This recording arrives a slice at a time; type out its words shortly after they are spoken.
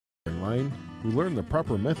line, we learn the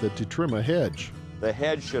proper method to trim a hedge. The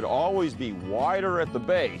hedge should always be wider at the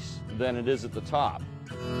base than it is at the top.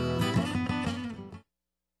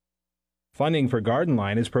 Funding for Garden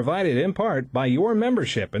Line is provided in part by your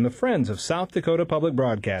membership in the Friends of South Dakota Public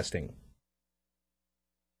Broadcasting.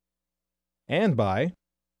 And by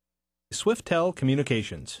Swiftel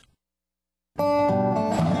Communications.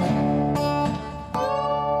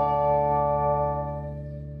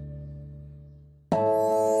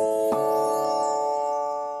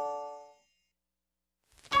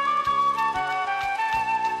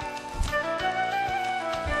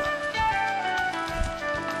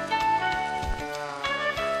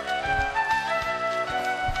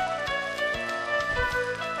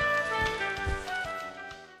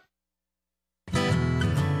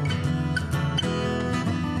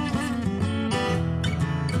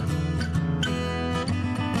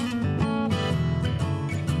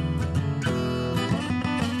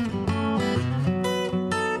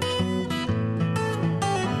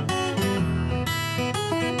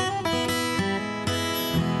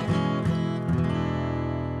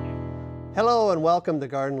 Hello and welcome to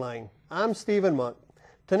Garden Line. I'm Stephen Monk.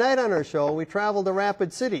 Tonight on our show, we travel to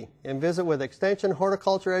Rapid City and visit with Extension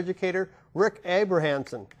horticulture educator Rick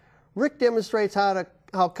Abrahamson. Rick demonstrates how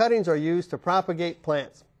cuttings are used to propagate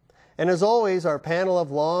plants. And as always, our panel of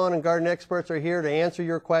lawn and garden experts are here to answer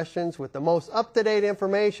your questions with the most up-to-date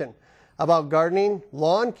information about gardening,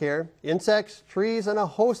 lawn care, insects, trees, and a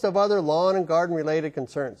host of other lawn and garden related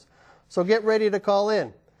concerns. So get ready to call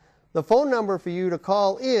in. The phone number for you to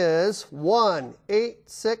call is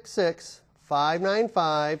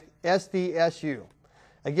 1-866-595-SDSU.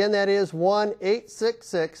 Again, that is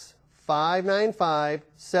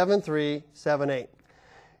 1-866-595-7378.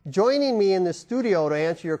 Joining me in the studio to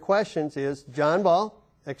answer your questions is John Ball,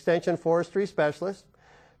 Extension Forestry Specialist,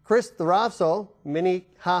 Chris Tharovso,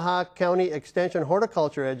 Minnehaha County Extension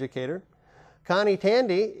Horticulture Educator, Connie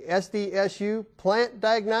Tandy, SDSU Plant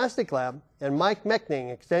Diagnostic Lab, and Mike Meckning,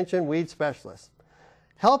 Extension Weed Specialist.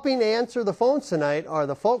 Helping answer the phones tonight are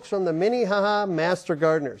the folks from the Minnehaha Master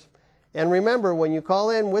Gardeners. And remember, when you call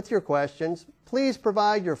in with your questions, please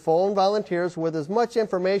provide your phone volunteers with as much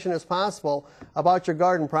information as possible about your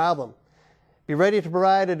garden problem. Be ready to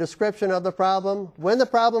provide a description of the problem, when the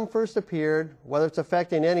problem first appeared, whether it's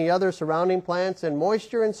affecting any other surrounding plants, and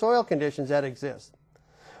moisture and soil conditions that exist.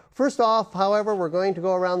 First off, however, we're going to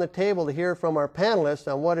go around the table to hear from our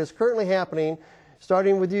panelists on what is currently happening,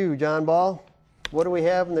 starting with you, John Ball. What do we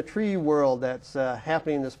have in the tree world that's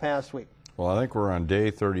happening this past week? Well, I think we're on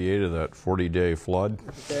day 38 of that 40-day flood.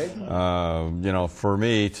 Okay. You know, for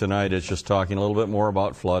me tonight, it's just talking a little bit more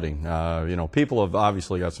about flooding. You know, people have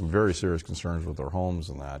obviously got some very serious concerns with their homes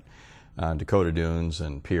and that, Dakota Dunes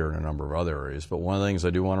and Pierre and a number of other areas. But one of the things I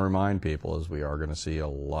do want to remind people is we are going to see a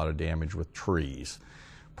lot of damage with trees,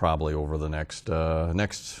 probably over the next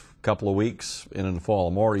couple of weeks and in the fall.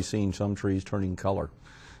 I'm already seeing some trees turning color.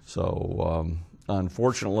 So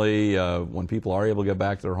unfortunately, when people are able to get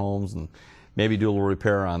back to their homes and maybe do a little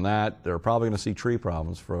repair on that, they're probably going to see tree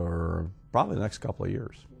problems for probably the next couple of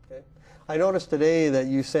years. Okay. I noticed today that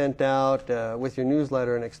you sent out with your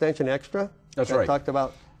newsletter an Extension Extra. That's right. Talked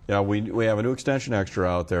about. Yeah, we have a new Extension Extra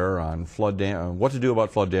out there on what to do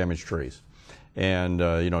about flood damaged trees. And,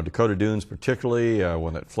 you know, Dakota Dunes particularly,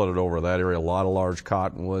 when it flooded over that area, a lot of large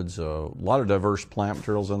cottonwoods, a lot of diverse plant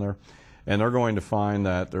materials in there. And they're going to find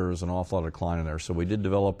that there's an awful lot of decline in there. So we did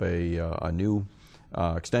develop a new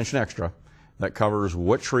Extension Extra that covers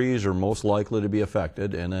what trees are most likely to be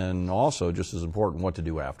affected, and then also, just as important, what to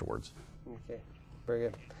do afterwards. Okay, very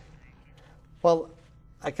good. Well,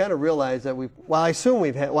 I kind of realized that I assume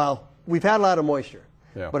we've had a lot of moisture.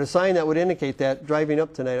 Yeah. But a sign that would indicate that, driving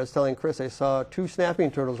up tonight, I was telling Chris I saw 2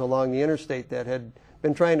 snapping turtles along the interstate that had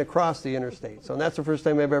been trying to cross the interstate. So that's the first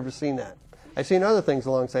time I've ever seen that. I've seen other things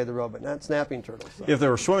alongside the road, but not snapping turtles. So. If they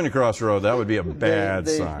were swimming across the road, that would be a bad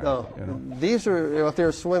sign. No, you know? These are, if they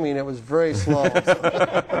were swimming, it was very slow.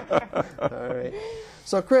 So. All right.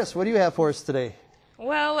 So Chris, what do you have for us today?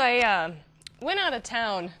 Well, I went out of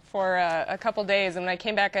town for a couple days, and when I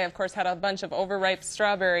came back, I, of course, had a bunch of overripe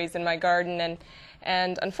strawberries in my garden,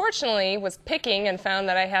 and unfortunately was picking and found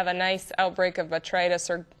that I have a nice outbreak of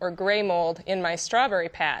botrytis or gray mold in my strawberry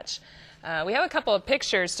patch. We have a couple of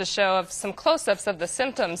pictures to show of some close-ups of the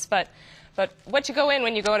symptoms, but what you go in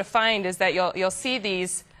when you go to find is that you'll see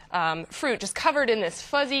these fruit just covered in this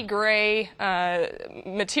fuzzy gray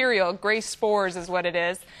material. Gray spores is what it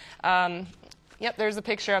is. Yep, there's a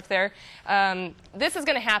picture up there. This is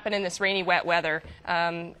going to happen in this rainy, wet weather.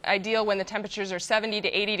 Ideal when the temperatures are 70 to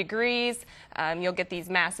 80 degrees. You'll get these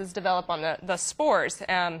masses develop on the spores.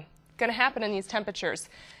 Going to happen in these temperatures.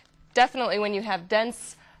 definitely when you have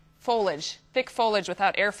dense foliage, thick foliage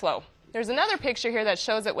without airflow. There's another picture here that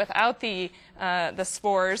shows it without the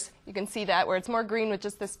spores. You can see that where it's more green with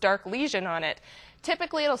just this dark lesion on it.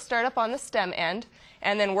 Typically it'll start up on the stem end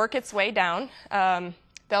and then work its way down.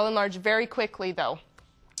 They'll enlarge very quickly though.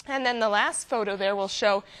 And then the last photo there will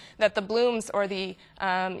show that the blooms or the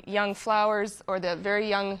young flowers or the very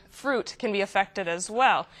young fruit can be affected as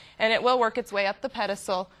well. And it will work its way up the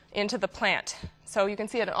pedicel into the plant. So you can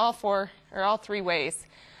see it in all three ways.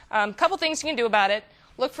 Couple things you can do about it.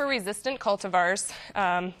 Look for resistant cultivars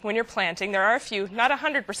when you're planting. There are a few, not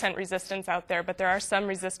 100% resistance out there, but there are some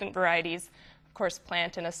resistant varieties. Of course,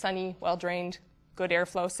 plant in a sunny, well-drained, good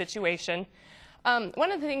airflow situation.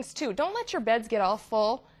 One of the things too, don't let your beds get all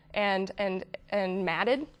full and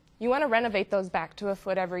matted. You want to renovate those back to a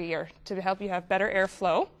foot every year to help you have better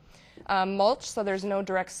airflow. Mulch so there's no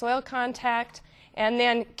direct soil contact. And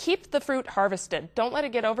then keep the fruit harvested. Don't let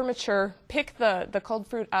it get over mature. Pick the cold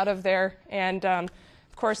fruit out of there. And of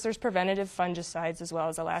course, there's preventative fungicides as well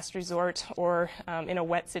as a last resort. Or in a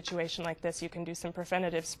wet situation like this, you can do some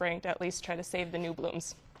preventative spraying to at least try to save the new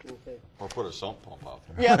blooms. Okay. Or put a sump pump out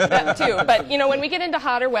there. Yeah, that too. But you know, when we get into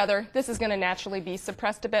hotter weather, this is going to naturally be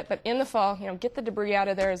suppressed a bit. But in the fall, you know, get the debris out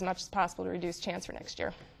of there as much as possible to reduce chance for next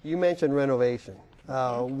year. You mentioned renovation.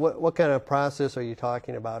 What kind of process are you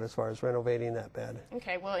talking about as far as renovating that bed?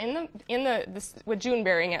 Okay, well, with June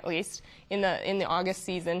bearing at least, in the August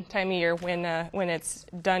season time of year when it's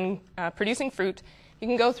done producing fruit, you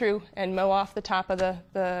can go through and mow off the top of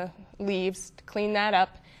the leaves, clean that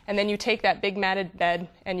up, and then you take that big matted bed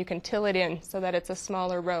and you can till it in so that it's a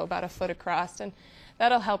smaller row, about a foot across, and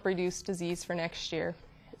that'll help reduce disease for next year.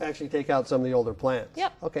 Actually take out some of the older plants?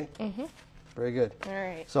 Yep. Okay. Very good. All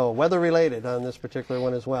right. So weather-related on this particular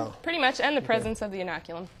one as well? Pretty much, and the presence of the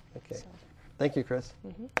inoculum. Okay. So. Thank you, Chris.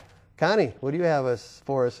 Connie, what do you have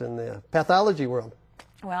for us in the pathology world?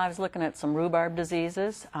 Well, I was looking at some rhubarb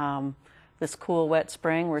diseases. This cool, wet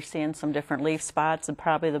spring, we're seeing some different leaf spots, and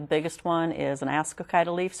probably the biggest one is an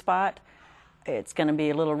ascochyta leaf spot. It's going to be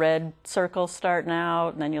a little red circle starting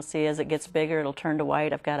out, and then you'll see as it gets bigger, it'll turn to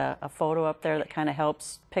white. I've got a photo up there that kind of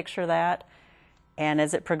helps picture that. And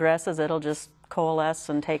as it progresses, it'll just coalesce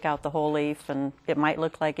and take out the whole leaf, and it might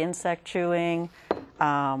look like insect chewing.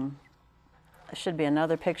 There should be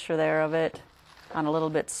another picture there of it on a little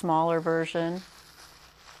bit smaller version.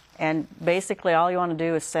 And basically all you want to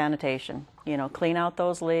do is sanitation. You know, clean out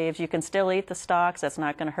those leaves. You can still eat the stalks, that's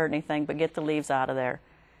not going to hurt anything, but get the leaves out of there.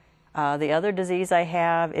 The other disease I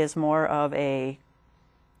have is more of a,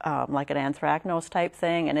 like an anthracnose type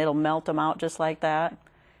thing, and it'll melt them out just like that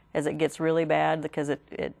as it gets really bad, because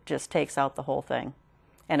it just takes out the whole thing.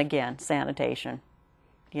 And again, sanitation,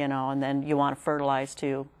 you know, and then you want to fertilize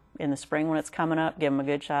too. In the spring when it's coming up, give them a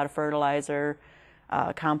good shot of fertilizer,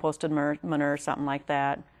 composted manure, something like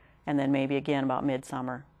that, and then maybe again about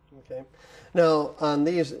midsummer. Okay. Now, on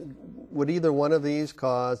these, would either one of these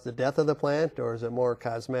cause the death of the plant, or is it more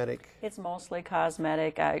cosmetic? It's mostly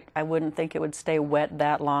cosmetic. I wouldn't think it would stay wet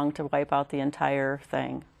that long to wipe out the entire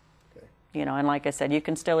thing. Okay. You know, and like I said, you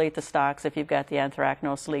can still eat the stalks if you've got the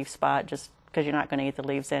anthracnose leaf spot, just because you're not going to eat the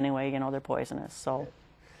leaves anyway. You know, they're poisonous. So. Okay.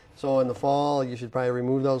 So in the fall, you should probably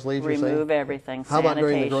remove those leaves. Remove everything. How about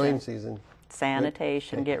during the growing season?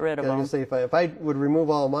 Sanitation, okay. Get rid of them. I was going to say, if I would remove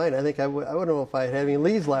all mine, I think I wouldn't know if I had any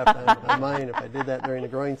leaves left on mine if I did that during the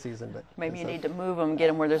growing season. But maybe you need to move them, get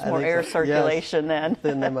them where there's more air circulation then.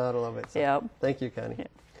 Thin them out a little bit. So. Yep. Thank you, Connie. Yeah.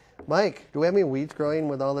 Mike, do we have any weeds growing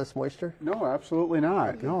with all this moisture? No, absolutely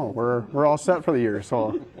not. No, we're all set for the year.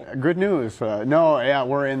 So, good news.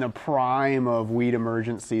 We're in the prime of weed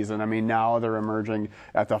emergence season. I mean, now they're emerging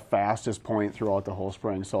at the fastest point throughout the whole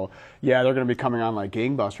spring. So, yeah, they're going to be coming on like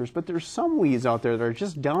gangbusters. But there's some weeds out there that are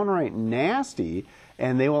just downright nasty,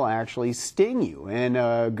 and they will actually sting you. And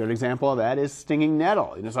a good example of that is stinging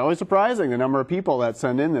nettle. And it's always surprising the number of people that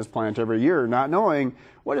send in this plant every year, not knowing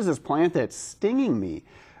what is this plant that's stinging me.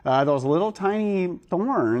 Those little tiny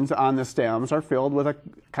thorns on the stems are filled with a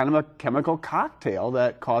kind of a chemical cocktail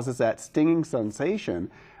that causes that stinging sensation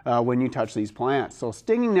when you touch these plants. So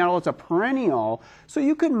stinging nettle, it's a perennial, so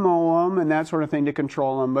you can mow them and that sort of thing to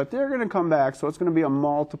control them, but they're going to come back, so it's going to be a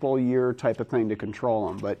multiple year type of thing to control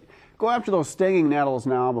them. But go after those stinging nettles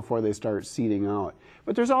now before they start seeding out.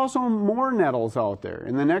 But there's also more nettles out there.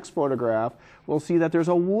 In the next photograph, we'll see that there's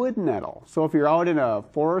a wood nettle. So if you're out in a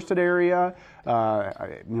forested area, with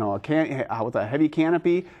a heavy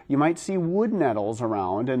canopy, you might see wood nettles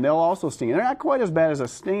around, and they'll also sting. They're not quite as bad as a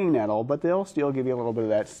stinging nettle, but they'll still give you a little bit of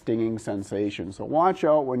that stinging sensation. So watch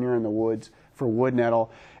out when you're in the woods for wood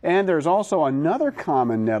nettle. And there's also another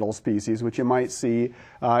common nettle species which you might see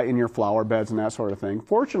in your flower beds and that sort of thing.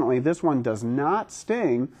 Fortunately, this one does not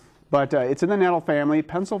sting, but it's in the nettle family,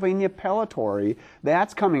 Pennsylvania pellitory.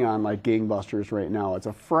 That's coming on like gangbusters right now. It's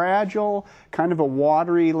a fragile, kind of a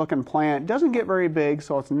watery looking plant. It doesn't get very big,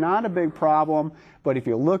 so it's not a big problem. But if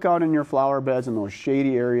you look out in your flower beds in those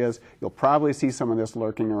shady areas, you'll probably see some of this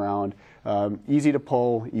lurking around. Easy to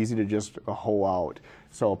pull, easy to just hoe out.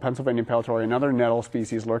 So Pennsylvania pellitory, another nettle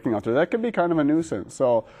species lurking out there. That could be kind of a nuisance.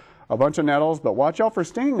 So a bunch of nettles, but watch out for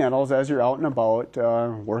stinging nettles as you're out and about,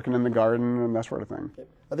 working in the garden and that sort of thing.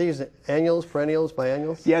 Are these annuals, perennials,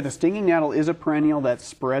 biennials? Yeah, the stinging nettle is a perennial that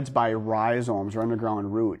spreads by rhizomes or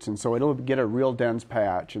underground roots, and so it'll get a real dense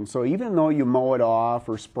patch. And so even though you mow it off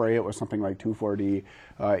or spray it with something like 2,4-D,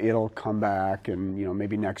 it'll come back and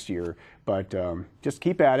maybe next year. But just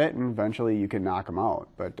keep at it, and eventually you can knock them out.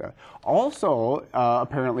 But also,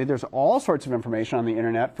 apparently, there's all sorts of information on the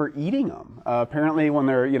internet for eating them. Apparently, when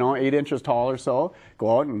they're 8 inches tall or so,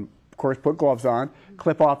 go out and of course, put gloves on,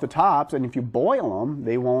 clip off the tops, and if you boil them,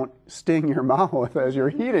 they won't sting your mouth as you're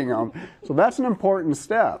heating them. So that's an important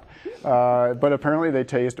step. But apparently they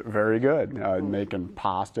taste very good, making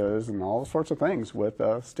pastas and all sorts of things with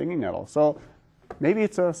stinging nettle. So maybe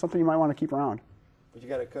it's something you might want to keep around. But you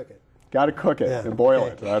got to cook it. Got to cook it and boil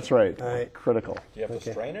it. That's right. All right. Critical. Do you have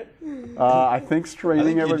to strain it? I think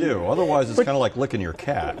straining I think you do. Otherwise, it's kind of like licking your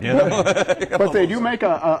cat. You know? But they do make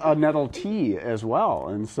a nettle tea as well,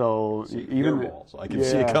 and so even I can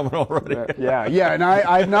see it coming already. Yeah, and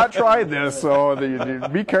I've not tried this, so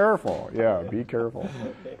be careful. Yeah, be careful.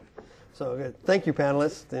 Okay. So good. Thank you,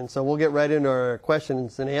 panelists. And so we'll get right into our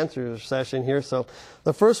questions and answers session here. So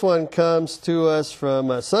the first one comes to us from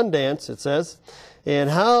Sundance, it says.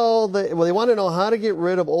 And they want to know how to get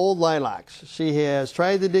rid of old lilacs. She has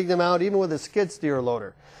tried to dig them out even with a skid steer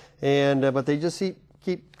loader, but they just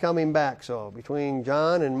keep coming back. So between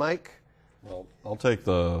John and Mike, well, I'll take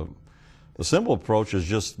the simple approach is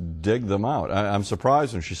just dig them out. I'm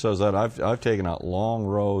surprised when she says that. I've taken out long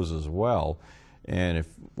rows as well, and if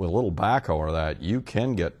with a little backhoe or that, you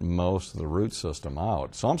can get most of the root system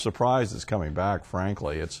out. So I'm surprised it's coming back.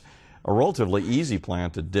 Frankly, it's a relatively easy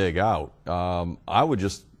plant to dig out. I would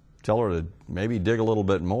just tell her to maybe dig a little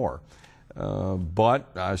bit more. But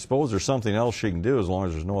I suppose there's something else she can do as long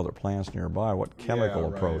as there's no other plants nearby. What chemical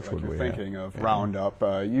approach would we have? Thinking of Roundup.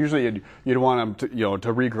 Usually you'd want them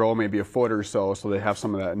to regrow maybe a foot or so they have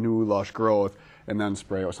some of that new lush growth, and then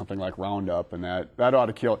spray it with something like Roundup, and that ought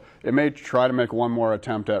to kill. It may try to make one more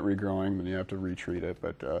attempt at regrowing, but you have to retreat it.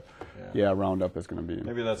 But Roundup is going to be.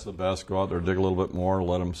 Maybe that's the best. Go out there, dig a little bit more,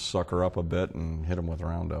 let them sucker up a bit, and hit them with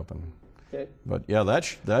Roundup. But yeah,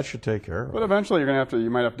 that should take care of it. But eventually you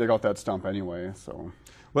might have to dig out that stump anyway. So.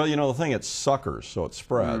 Well, the thing, it suckers, so it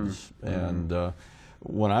spreads. And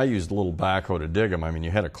when I used a little backhoe to dig them, you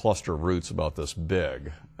had a cluster of roots about this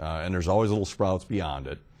big, and there's always little sprouts beyond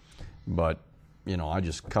it. But I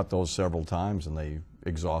just cut those several times, and they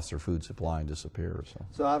exhaust their food supply and disappear.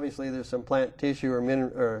 So obviously there's some plant tissue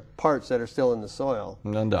or parts that are still in the soil.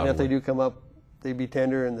 Undoubtedly. And if they do come up, they'd be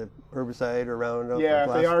tender in the herbicide or Roundup. Yeah,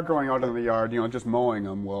 if they are growing out in the yard, just mowing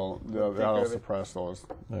them that'll suppress those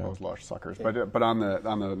lush suckers. But on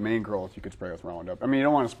the main growth, you could spray with Roundup. You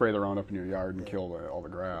don't want to spray the Roundup in your yard and kill all the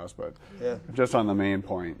grass, but just on the main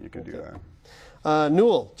point, you could do that.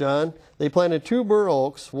 Newell, John, they planted 2 bur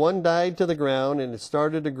oaks. One died to the ground, and it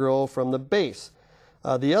started to grow from the base.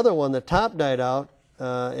 The other one, the top died out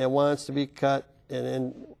and wants to be cut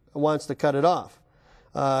and wants to cut it off.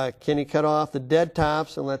 Can you cut off the dead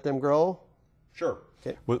tops and let them grow? Sure.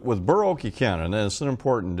 Okay. With bur oak you can, and it's an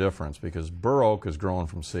important difference because bur oak is grown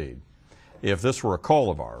from seed. If this were a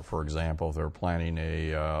coluvar, for example, if they're planting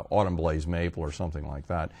a autumn blaze maple or something like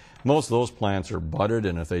that, most of those plants are budded,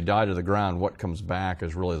 and if they die to the ground, what comes back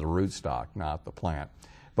is really the rootstock, not the plant.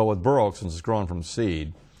 But with bur oak, since it's grown from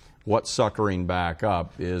seed, what's suckering back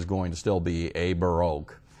up is going to still be a bur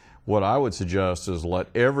oak. What I would suggest is let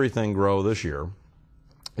everything grow this year,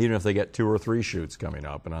 even if they get 2 or 3 shoots coming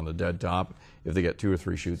up. And on the dead top, if they get 2 or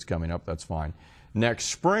 3 shoots coming up, that's fine. Next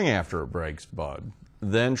spring after it breaks bud,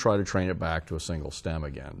 then try to train it back to a single stem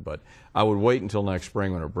again. But I would wait until next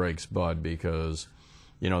spring when it breaks bud because,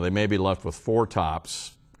 they may be left with 4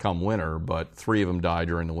 tops come winter, but 3 of them die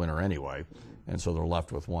during the winter anyway. And so they're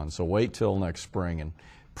left with 1. So wait till next spring and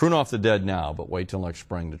prune off the dead now, but wait till next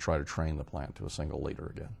spring to try to train the plant to a single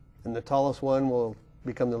leader again. And the tallest one will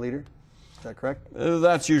become the leader? Is that correct?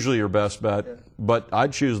 That's usually your best bet, but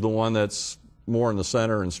I'd choose the one that's more in the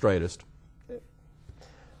center and straightest. Okay.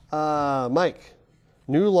 Mike,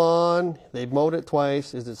 new lawn, they've mowed it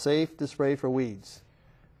twice. Is it safe to spray for weeds?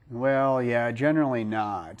 Well, yeah, generally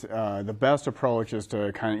not. The best approach is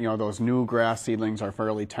to kind of, those new grass seedlings are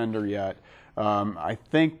fairly tender yet. I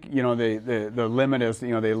think, the limit is,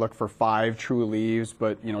 they look for 5 true leaves,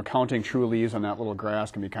 but, counting true leaves on that little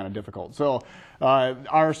grass can be kind of difficult. So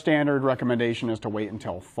our standard recommendation is to wait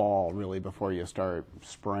until fall, really, before you start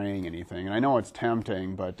spraying anything. And I know it's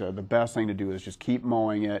tempting, but the best thing to do is just keep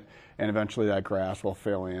mowing it, and eventually that grass will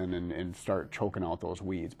fill in and start choking out those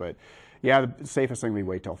weeds. But yeah, the safest thing would be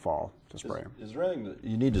wait till fall to spray. Is there anything that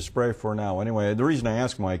you need to spray for now? Anyway, the reason I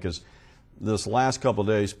ask, Mike, is this last couple of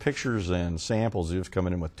days, pictures and samples is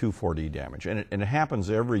coming in with 2,4-D damage. And it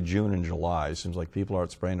happens every June and July. It seems like people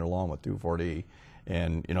aren't spraying their lawn with 2,4-D,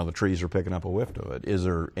 and the trees are picking up a whiff of it. Is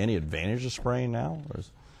there any advantage to spraying now?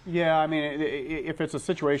 Yeah, I mean, if it's a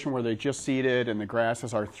situation where they just seeded and the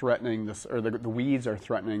grasses are threatening this, or the weeds are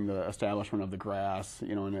threatening the establishment of the grass,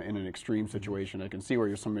 in an extreme situation, I can see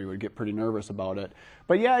where somebody would get pretty nervous about it.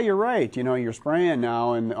 But yeah, you're right. You're spraying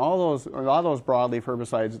now, and a lot of those broadleaf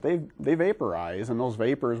herbicides, they vaporize, and those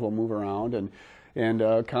vapors will move around.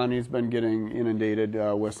 And Connie's been getting inundated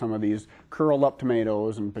with some of these curled up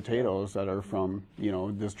tomatoes and potatoes that are from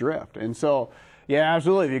this drift. And so, yeah,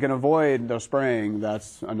 absolutely. If you can avoid the spraying,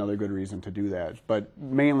 that's another good reason to do that. But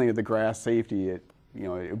mainly the grass safety, it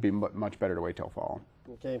would be much better to wait till fall.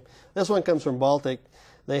 Okay, this one comes from Baltic.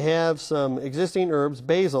 They have some existing herbs,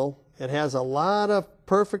 basil. It has a lot of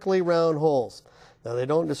perfectly round holes. Now they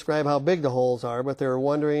don't describe how big the holes are, but they're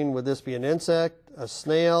wondering, would this be an insect, a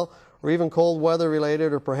snail, or even cold weather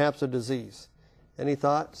related, or perhaps a disease? Any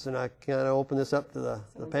thoughts? And I kind of open this up to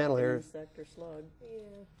the panel here. Insect or slug. Yeah.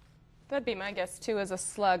 That'd be my guess too, as a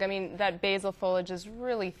slug. I mean, that basil foliage is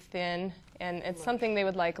really thin, and it's something they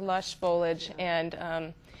would like, lush foliage, and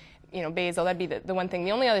basil, that'd be the one thing.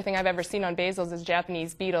 The only other thing I've ever seen on basils is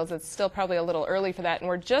Japanese beetles. It's still probably a little early for that, and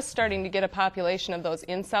we're just starting to get a population of those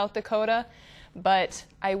in South Dakota, but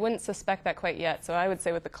I wouldn't suspect that quite yet. So I would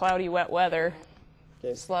say with the cloudy, wet weather,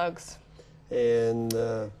 slugs. And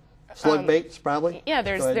slug baits, probably? Yeah,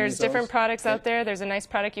 there's different products out there. There's a nice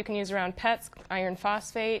product you can use around pets, iron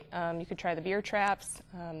phosphate. You could try the beer traps.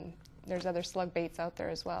 There's other slug baits out there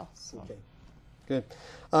as well. So. Okay, good.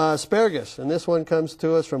 Asparagus, and this one comes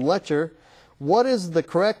to us from Letcher. What is the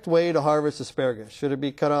correct way to harvest asparagus? Should it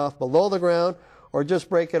be cut off below the ground, or just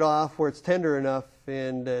break it off where it's tender enough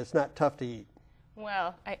and it's not tough to eat?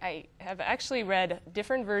 Well, I have actually read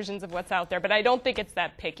different versions of what's out there, but I don't think it's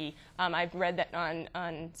that picky. I've read that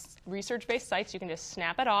on research-based sites you can just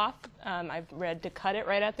snap it off. I've read to cut it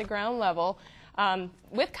right at the ground level.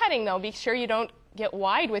 With cutting, though, be sure you don't get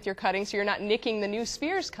wide with your cutting so you're not nicking the new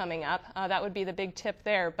spears coming up. That would be the big tip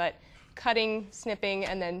there, but cutting, snipping,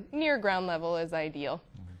 and then near ground level is ideal.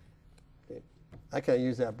 Okay. I kind of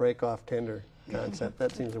use that break-off tender concept.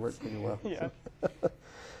 That seems to work pretty well. Yeah.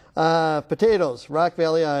 Potatoes, Rock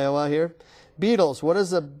Valley, Iowa here. Beetles, what is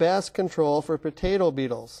the best control for potato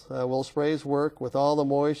beetles? Will sprays work with all the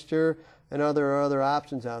moisture, and are there other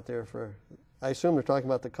options out there for, I assume they're talking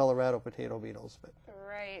about the Colorado potato beetles. But.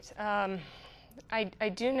 Right. I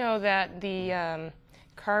do know that the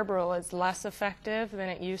carbaryl is less effective than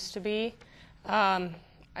it used to be.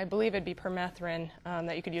 I believe it'd be permethrin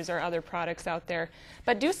that you could use, or other products out there.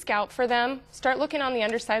 But do scout for them. Start looking on the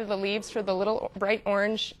underside of the leaves for the little bright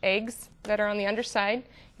orange eggs that are on the underside.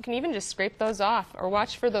 You can even just scrape those off, or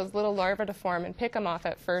watch for those little larvae to form and pick them off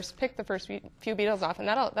at first. Pick the first few beetles off, and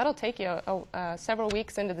that'll take you several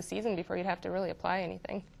weeks into the season before you'd have to really apply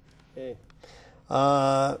anything. Okay.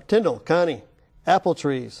 Tyndall, Connie, apple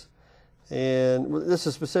trees. And this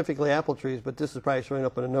is specifically apple trees, but this is probably showing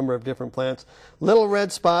up in a number of different plants. Little red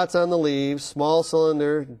spots on the leaves, small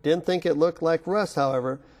cylinder. Didn't think it looked like rust,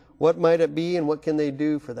 however. What might it be, and what can they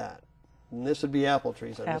do for that? And this would be apple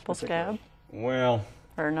trees. On apple this particular. scab? Well,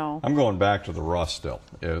 or no? I'm going back to the rust still.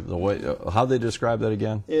 The way how they describe that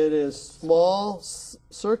again? It is small,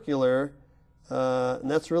 circular, and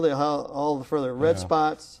that's really how all the further red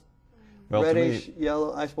spots. Well, reddish,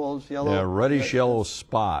 yellow, I suppose, yellow. Yeah, reddish yellow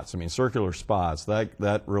spots. I mean, circular spots.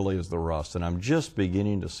 That really is the rust, and I'm just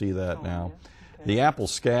beginning to see that now. Yeah. Okay. The apple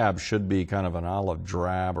scab should be kind of an olive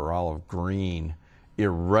drab or olive green,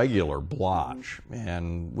 irregular blotch,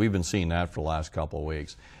 and we've been seeing that for the last couple of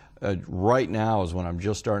weeks. Right now is when I'm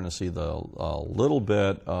just starting to see the little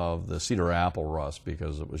bit of the cedar apple rust,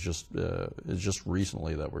 because it was just it's just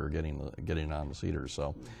recently that we were getting on the cedars.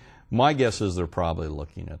 So. My guess is they're probably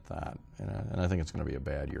looking at that, and I think it's going to be a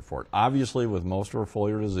bad year for it. Obviously, with most of our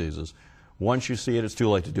foliar diseases, once you see it, it's too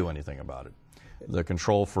late to do anything about it. The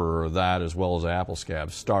control for that, as well as apple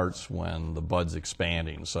scab, starts when the bud's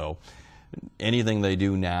expanding. So anything they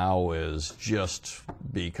do now is just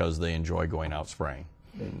because they enjoy going out spraying.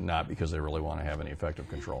 not because they really want to have any effective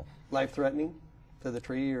control. Life-threatening to the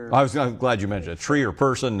tree? Or? I'm glad you mentioned it. Tree or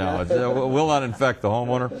person, no. It will not infect the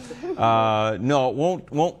homeowner. No, it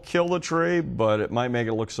won't kill the tree, but it might make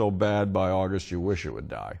it look so bad by August you wish it would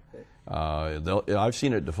die. I've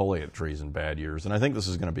seen it defoliate trees in bad years, and I think this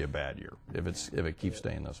is going to be a bad year if it keeps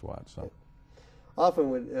staying this wet. So.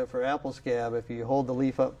 Often for apple scab, if you hold the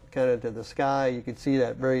leaf up kind of to the sky, you can see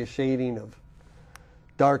that various shading of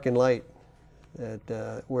dark and light.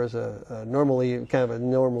 Whereas normally kind of a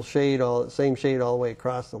normal shade, same shade all the way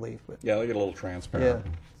across the leaf. But yeah, they get a little transparent.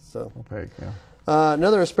 Yeah, so opaque. Yeah.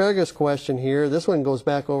 Another asparagus question here. This one goes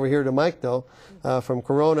back over here to Mike though, from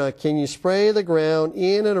Corona. Can you spray the ground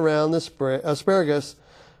in and around the asparagus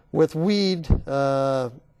with weed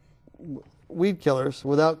killers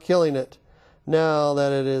without killing it now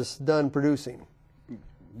that it is done producing?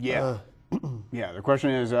 Yeah. Yeah, the question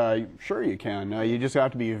is, sure you can. You just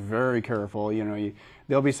have to be very careful.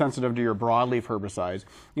 They'll be sensitive to your broadleaf herbicides.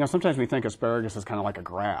 Sometimes we think asparagus is kind of like a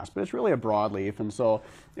grass, but it's really a broadleaf, and so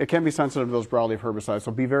it can be sensitive to those broadleaf herbicides.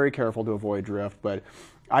 So be very careful to avoid drift. But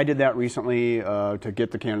I did that recently to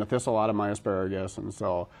get the Canada thistle out of my asparagus, and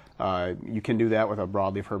so you can do that with a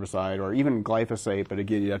broadleaf herbicide or even glyphosate. But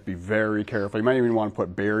again, you have to be very careful. You might even want to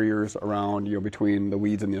put barriers around, between the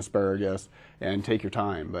weeds and the asparagus, and take your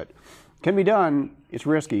time. But can be done. It's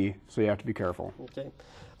risky, so you have to be careful. Okay.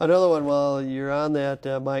 Another one while you're on that,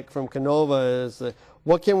 Mike, from Canova is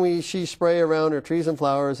what can she spray around her trees and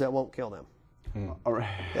flowers that won't kill them?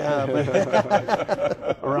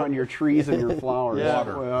 Around your trees and your flowers.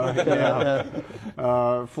 Yeah.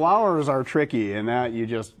 Well, flowers are tricky in that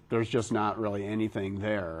there's just not really anything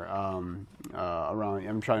there around.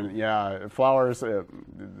 Flowers.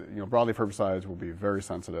 Broadleaf herbicides will be very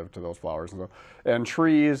sensitive to those flowers, and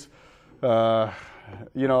trees.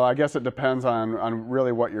 I guess it depends on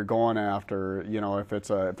really what you're going after. If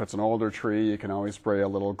it's an older tree, you can always spray a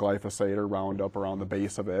little glyphosate or Roundup around the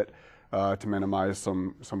base of it to minimize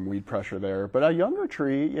some weed pressure there. But a younger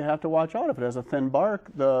tree, you have to watch out. If it has a thin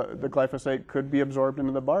bark, the glyphosate could be absorbed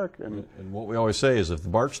into the bark. And what we always say is if the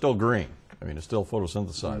bark's still green, it's still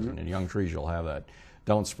photosynthesizing. Mm-hmm. In young trees, you'll have that.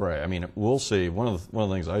 Don't spray. We'll see. One of the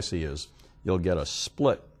things I see is you'll get a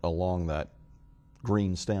split along that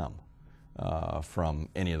green stem. From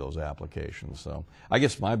any of those applications. So I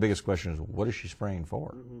guess my biggest question is, what is she spraying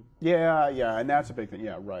for? Mm-hmm. Yeah, and that's a big thing.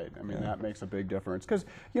 Yeah, right. That makes a big difference because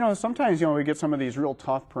sometimes we get some of these real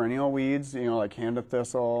tough perennial weeds, like Canada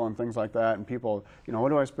thistle and things like that, and people, what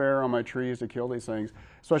do I spray on my trees to kill these things?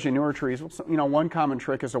 Especially newer trees. One common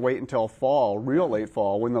trick is to wait until fall, real late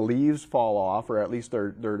fall, when the leaves fall off, or at least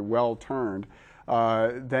they're well turned.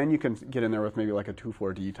 Then you can get in there with maybe like a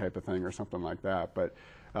 2,4-D type of thing or something like that. But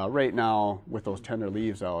right now, with those tender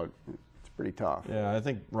leaves out, it's pretty tough. Yeah, I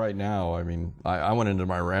think right now, I went into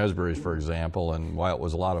my raspberries, for example, and while it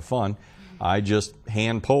was a lot of fun, I just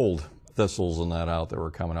hand-pulled thistles and that out that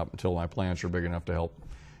were coming up until my plants were big enough to help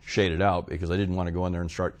shade it out, because I didn't want to go in there and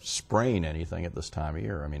start spraying anything at this time of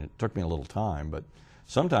year. It took me a little time, but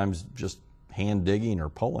sometimes just hand digging or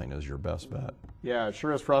pulling is your best bet. Yeah, it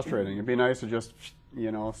sure is frustrating. It'd be nice to just,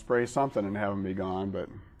 spray something and have them be gone, but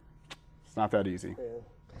it's not that easy.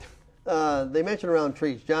 Yeah. They mentioned around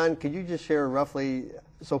trees. John, could you just share roughly,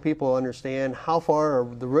 so people understand, how far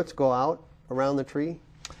the roots go out around the tree?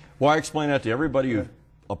 Well, I explain that to everybody who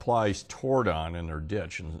applies Tordon in their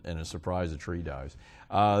ditch and is surprised the tree dies.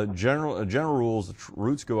 General rules, the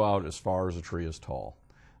roots go out as far as the tree is tall.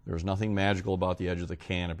 There's nothing magical about the edge of the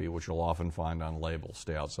canopy, which you'll often find on labels,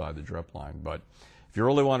 stay outside the drip line. But if you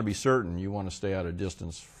really want to be certain, you want to stay at a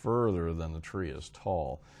distance further than the tree is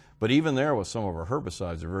tall. But even there, with some of our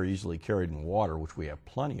herbicides, they're very easily carried in water, which we have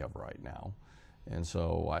plenty of right now. And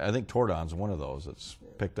so I think Tordon's one of those that's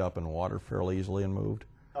picked up in water fairly easily and moved.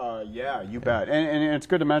 Yeah, you bet. And it's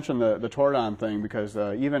good to mention the Tordon thing, because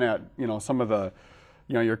even at some of the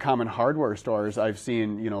your common hardware stores, I've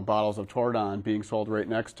seen bottles of Tordon being sold right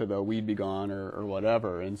next to the Weed Be Gone or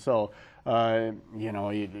whatever. And so Tordon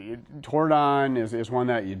is one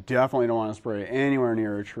that you definitely don't want to spray anywhere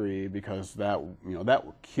near a tree, because that that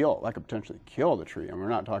could potentially kill the tree, and we're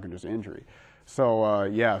not talking just injury. So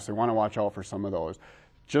yes, you want to watch out for some of those.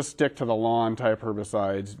 Just stick to the lawn type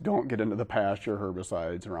herbicides. Don't get into the pasture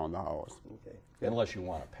herbicides around the house. Okay. Unless you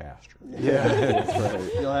want a pasture. Yeah, that's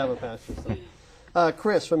right. You'll have a pasture. So.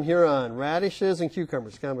 Chris from Huron, radishes and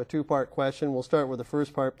cucumbers, kind of a two-part question. We'll start with the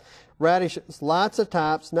first part. Radishes, lots of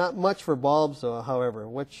tops, not much for bulbs, however.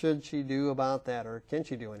 What should she do about that, or can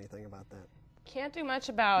she do anything about that? Can't do much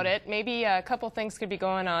about it. Maybe a couple things could be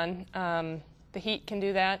going on. The heat can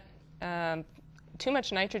do that. Too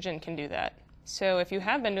much nitrogen can do that. So if you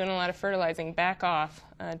have been doing a lot of fertilizing, back off.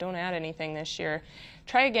 Don't add anything this year.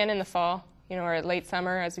 Try again in the fall, or late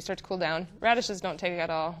summer as we start to cool down. Radishes don't take at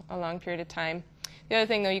all a long period of time. The other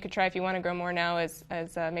thing, though, you could try if you want to grow more now is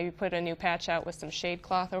maybe put a new patch out with some shade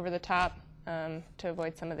cloth over the top to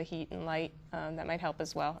avoid some of the heat and light. That might help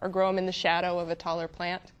as well. Or grow them in the shadow of a taller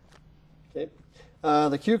plant. Okay.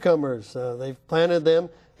 The cucumbers, they've planted them.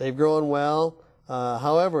 They've grown well.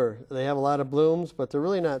 However, they have a lot of blooms, but they're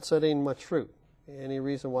really not setting much fruit. Any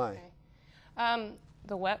reason why? Okay.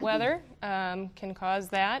 The wet weather can cause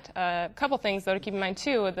that. A couple things, though, to keep in mind,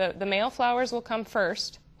 too. The male flowers will come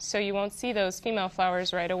first, so you won't see those female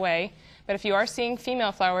flowers right away. But if you are seeing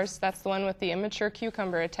female flowers, that's the one with the immature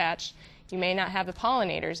cucumber attached. You may not have the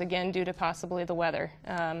pollinators, again, due to possibly the weather.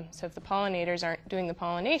 So if the pollinators aren't doing the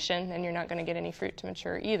pollination, then you're not going to get any fruit to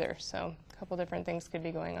mature either. So a couple different things could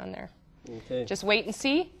be going on there. Okay. Just wait and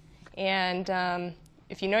see. And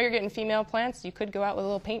if you know you're getting female plants, you could go out with a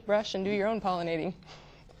little paintbrush and do your own pollinating.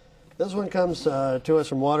 This one comes to us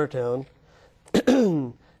from Watertown.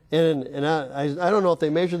 and I don't know if they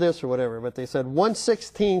measured this or whatever, but they said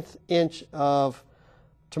 1/16 inch of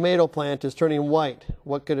tomato plant is turning white.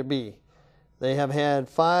 What could it be? They have had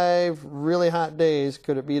 5 really hot days.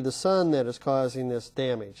 Could it be the sun that is causing this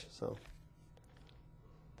damage? So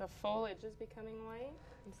The foliage is becoming white?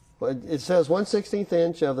 well, it says 1/16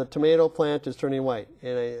 inch of the tomato plant is turning white.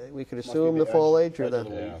 And we could assume the foliage or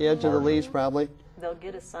the edge of the leaves probably. They'll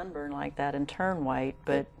get a sunburn like that and turn white,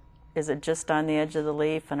 but is it just on the edge of the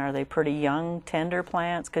leaf, and are they pretty young, tender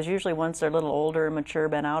plants? Because usually once they're a little older and mature,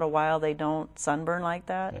 been out a while, they don't sunburn like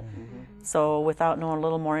that. So without knowing a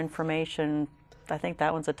little more information, I think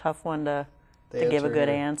that one's a tough one to give a good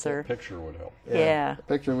answer. Picture would help. Yeah. The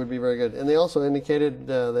picture would be very good. And they also indicated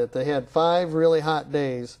that they had 5 really hot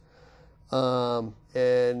days,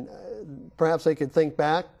 and perhaps they could think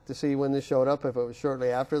back to see when this showed up, if it was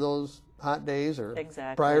shortly after those hot days or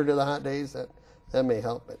prior to the hot days. That may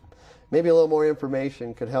help it. Maybe a little more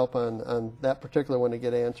information could help on that particular one to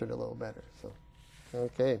get answered a little better. So,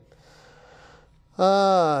 okay.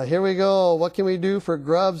 Here we go. What can we do for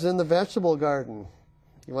grubs in the vegetable garden?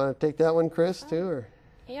 You want to take that one, Chris, too? Or?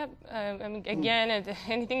 Yep. Again,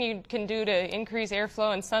 anything you can do to increase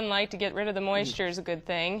airflow and sunlight to get rid of the moisture is a good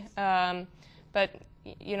thing. But,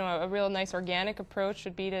 a real nice organic approach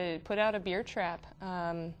would be to put out a beer trap.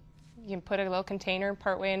 You can put a little container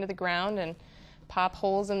partway into the ground and pop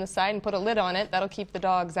holes in the side and put a lid on it. That'll keep the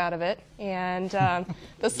dogs out of it. And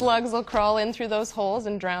the slugs will crawl in through those holes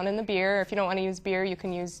and drown in the beer. If you don't want to use beer, you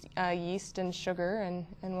can use yeast and sugar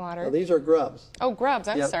and water. Now, these are grubs. Oh, grubs.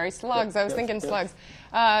 I'm sorry. Slugs. I was thinking slugs.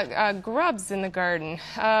 Grubs in the garden.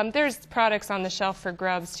 There's products on the shelf for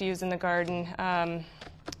grubs to use in the garden.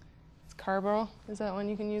 Carbaryl, is that one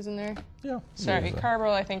you can use in there? Yeah. Sorry,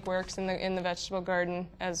 Carbaryl I think works in the vegetable garden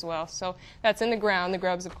as well. So that's in the ground. The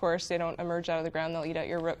grubs, of course, they don't emerge out of the ground. They'll eat out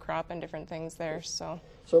your root crop and different things there. So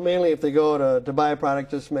mainly if they go to buy a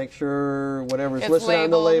product, just make sure whatever's listed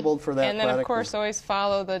on the label for that product. And then, of course, always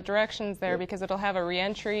follow the directions there because it'll have a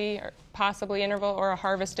reentry, or possibly interval, or a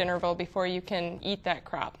harvest interval before you can eat that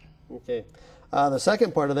crop. Okay. The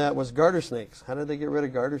second part of that was garter snakes. How did they get rid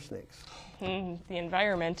of garter snakes? The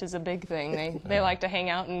environment is a big thing. They like to hang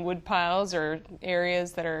out in wood piles or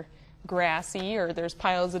areas that are grassy, or there's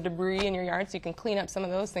piles of debris in your yard, so you can clean up some of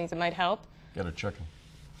those things. It might help. Get a chicken.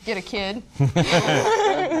 Get a kid.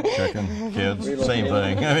 Chicken, kids, same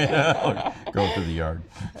thing. Go through the yard.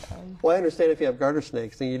 Well, I understand if you have garter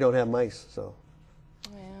snakes, then you don't have mice. So.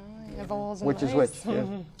 Well, you have voles and which is mice.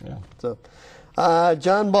 which? Yeah. So,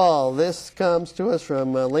 John Ball. This comes to us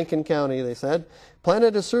from Lincoln County. They said.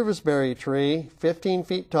 Planted a serviceberry tree, 15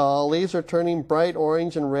 feet tall. Leaves are turning bright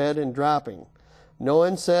orange and red and dropping. No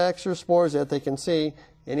insects or spores that they can see.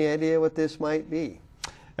 Any idea what this might be?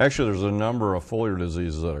 Actually, there's a number of foliar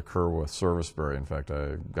diseases that occur with serviceberry. In fact,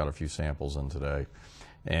 I got a few samples in today.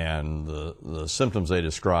 And the symptoms they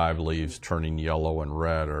describe, leaves turning yellow and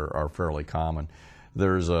red, are fairly common.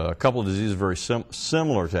 There's a couple of diseases very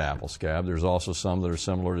similar to apple scab. There's also some that are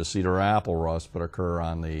similar to cedar apple rust but occur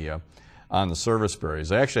on the serviceberries.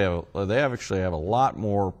 They actually have a lot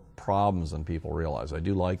more problems than people realize. I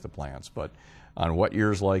do like the plants, but on wet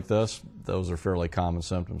years like this, those are fairly common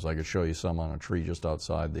symptoms. I could show you some on a tree just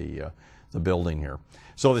outside the building here.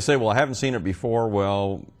 So they say, well, I haven't seen it before.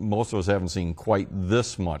 Well, most of us haven't seen quite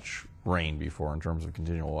this much rain before in terms of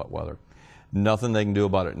continual wet weather. Nothing they can do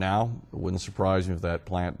about it now. It wouldn't surprise me if that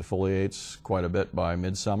plant defoliates quite a bit by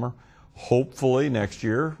midsummer. Hopefully next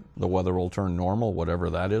year the weather will turn normal, whatever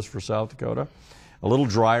that is for South Dakota. A little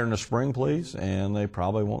drier in the spring, please, and they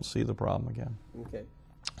probably won't see the problem again. Okay.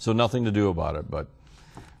 So nothing to do about it, but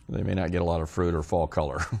they may not get a lot of fruit or fall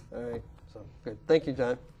color. All right, so good. Thank you,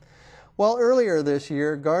 John. Well, earlier this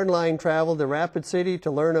year, Gardenline traveled to Rapid City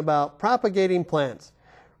to learn about propagating plants.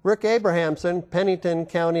 Rick Abrahamson, Pennington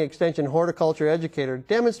County Extension horticulture educator,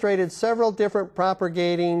 demonstrated several different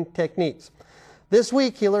propagating techniques. This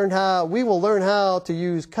week, we will learn how to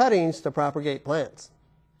use cuttings to propagate plants.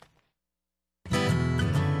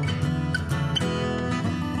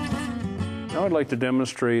 Now I'd like to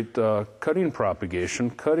demonstrate cutting propagation.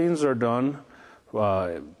 Cuttings are done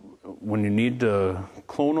when you need to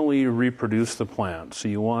clonally reproduce the plant. So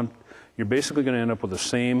you're basically going to end up with the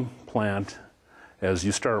same plant as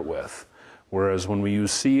you start with. Whereas when we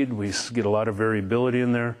use seed, we get a lot of variability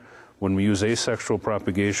in there. When we use asexual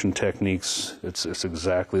propagation techniques, it's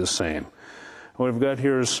exactly the same. What I've got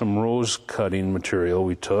here is some rose cutting material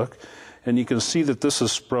we took, and you can see that this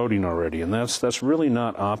is sprouting already, and that's really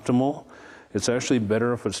not optimal. It's actually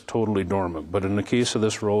better if it's totally dormant, but in the case of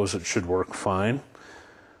this rose, it should work fine.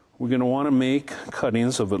 We're going to want to make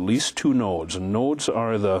cuttings of at least 2 nodes, and nodes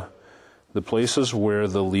are the places where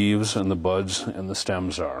the leaves and the buds and the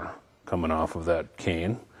stems are coming off of that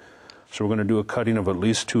cane. So we're going to do a cutting of at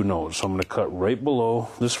least 2 nodes. So I'm going to cut right below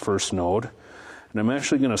this first node, and I'm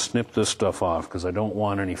actually going to snip this stuff off because I don't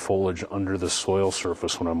want any foliage under the soil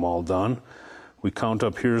surface when I'm all done. We count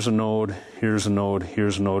up, here's a node, here's a node,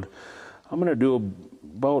 here's a node. I'm going to do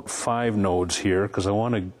about 5 nodes here because I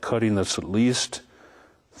want a cutting that's at least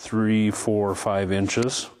 3, 4, 5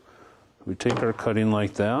 inches. We take our cutting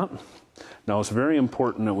like that. Now it's very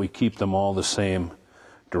important that we keep them all the same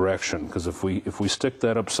direction, because if we stick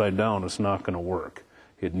that upside down, it's not going to work.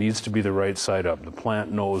 It needs to be the right side up. The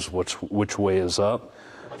plant knows which way is up.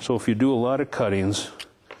 So if you do a lot of cuttings,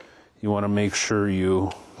 you want to make sure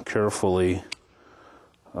you carefully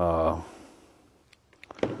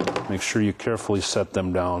set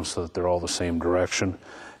them down so that they're all the same direction.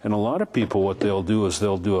 And a lot of people, what they'll do is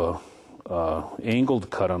they'll do a angled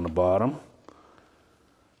cut on the bottom,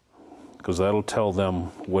 because that'll tell them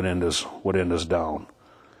what end is down.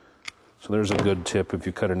 So there's a good tip if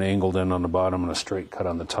you cut an angled end on the bottom and a straight cut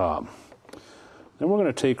on the top. Then we're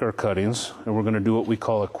going to take our cuttings and we're going to do what we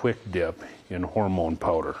call a quick dip in hormone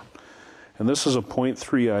powder. And this is a 0.3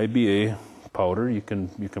 IBA powder. You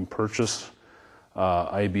can purchase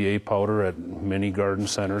IBA powder at many garden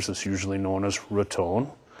centers. It's usually known as Raton.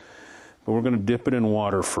 But we're going to dip it in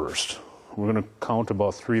water first. We're going to count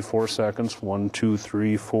about 3-4 seconds. 1, 2,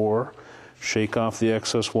 3, 4. Shake off the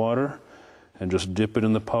excess water and just dip it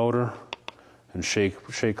in the powder and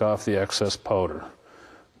shake off the excess powder.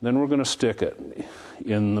 Then we're going to stick it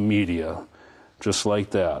in the media, just like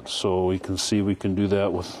that. So we can see we can do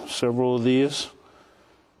that with several of these.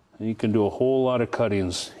 And you can do a whole lot of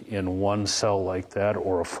cuttings in one cell like that,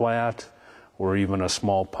 or a flat, or even a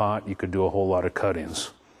small pot. You could do a whole lot of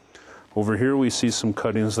cuttings. Over here we see some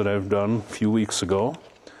cuttings that I've done a few weeks ago.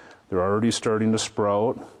 They're already starting to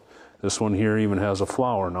sprout. This one here even has a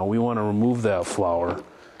flower. Now we want to remove that flower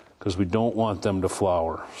because we don't want them to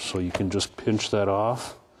flower. So you can just pinch that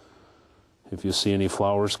off if you see any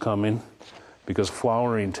flowers coming, because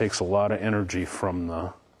flowering takes a lot of energy from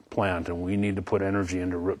the plant, and we need to put energy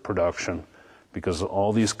into root production, because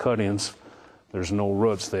all these cuttings, there's no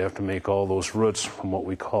roots. They have to make all those roots from what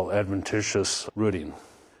we call adventitious rooting.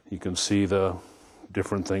 You can see the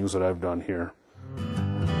different things that I've done here.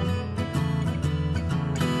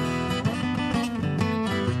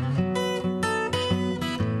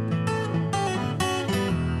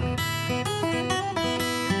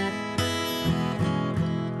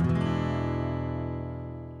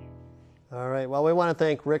 All right, well, we want to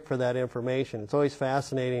thank Rick for that information. It's always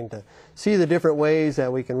fascinating to see the different ways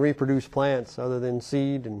that we can reproduce plants other than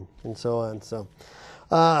seed and so on. So,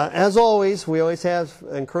 as always, we always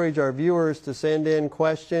encourage our viewers to send in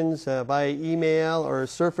questions via email or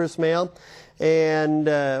surface mail. And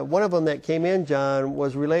one of them that came in, John,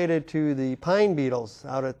 was related to the pine beetles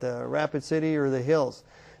out at the Rapid City or the hills.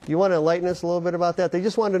 You want to enlighten us a little bit about that? They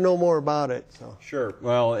just wanted to know more about it. So. Sure.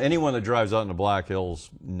 Well, anyone that drives out in the Black Hills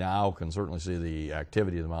now can certainly see the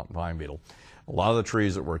activity of the mountain pine beetle. A lot of the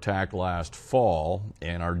trees that were attacked last fall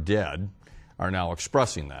and are dead are now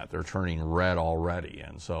expressing that. They're turning red already.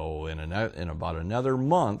 And so in about another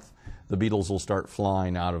month, the beetles will start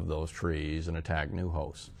flying out of those trees and attack new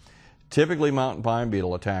hosts. Typically, mountain pine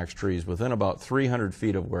beetle attacks trees within about 300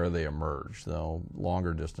 feet of where they emerge, though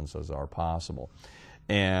longer distances are possible.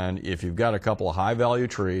 And if you've got a couple of high-value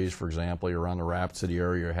trees, for example, you're around the Rapid City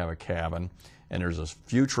area, you have a cabin, and there's a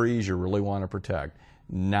few trees you really want to protect,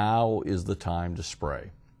 now is the time to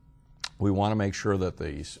spray. We want to make sure that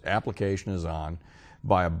the application is on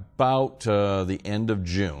by about the end of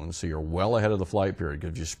June, so you're well ahead of the flight period,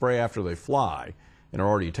 because if you spray after they fly and are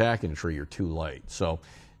already attacking the tree, you're too late. So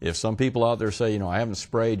if some people out there say, you know, I haven't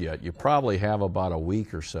sprayed yet, you probably have about a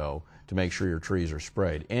week or so to make sure your trees are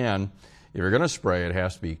sprayed. And if you're going to spray, it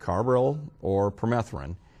has to be carbaryl or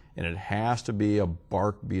permethrin, and it has to be a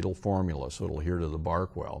bark beetle formula, so it'll adhere to the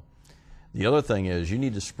bark well. The other thing is you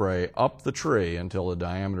need to spray up the tree until the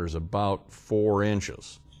diameter is about 4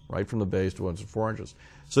 inches, right from the base to 4 inches.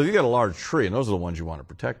 So if you've got a large tree, and those are the ones you want to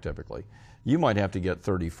protect typically, you might have to get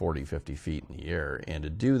 30, 40, 50 feet in the air. And to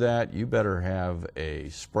do that, you better have a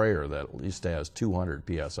sprayer that at least has 200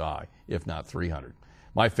 PSI, if not 300.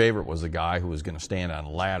 My favorite was the guy who was going to stand on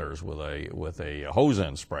ladders with a hose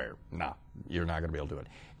end sprayer. No, you're not going to be able to do it.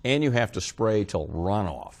 And you have to spray till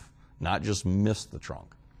runoff, not just miss the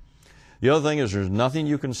trunk. The other thing is there's nothing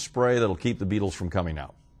you can spray that'll keep the beetles from coming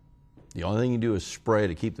out. The only thing you do is spray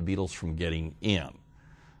to keep the beetles from getting in.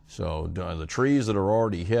 So the trees that are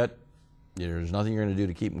already hit, there's nothing you're going to do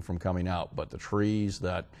to keep them from coming out. But the trees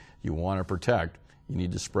that you want to protect, you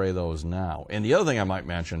need to spray those now. And the other thing I might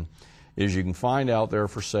mention is you can find out there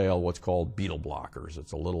for sale what's called beetle blockers.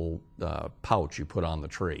 It's a little pouch you put on the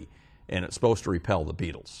tree, and it's supposed to repel the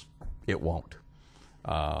beetles. It won't.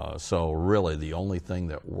 So really the only thing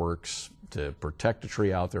that works to protect a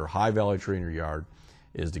tree out there, high value tree in your yard,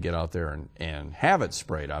 is to get out there and have it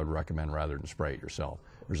sprayed. I would recommend rather than spray it yourself.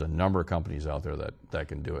 There's a number of companies out there that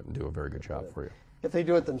can do it and do a very good job for you. If they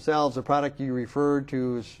do it themselves, the product you referred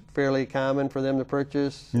to is fairly common for them to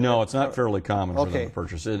purchase? No, it's not fairly common for them to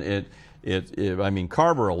purchase. I mean,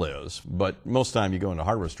 carbaryl is, but most of the time you go into a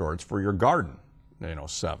hardware store, it's for your garden,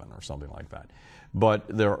 7 or something like that. But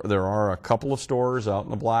there are a couple of stores out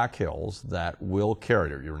in the Black Hills that will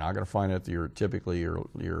carry it. You're not going to find it at typically your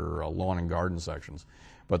lawn and garden sections.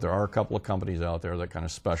 But there are a couple of companies out there that kind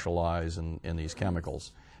of specialize in these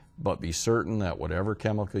chemicals. But be certain that whatever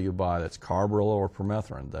chemical you buy that's carbaryl or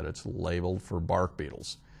permethrin, that it's labeled for bark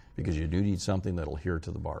beetles, because you do need something that'll adhere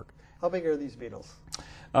to the bark. How big are these beetles?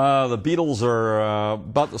 The beetles are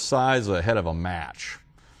about the size of the head of a match.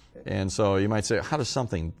 And so you might say, how does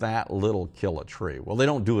something that little kill a tree? Well, they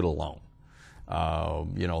don't do it alone.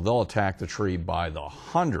 They'll attack the tree by the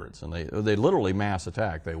hundreds, and they literally mass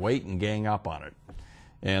attack. They wait and gang up on it.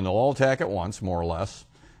 And they'll all attack at once, more or less.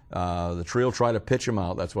 The tree will try to pitch them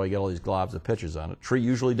out. That's why you get all these globs of pitches on it. Tree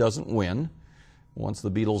usually doesn't win. Once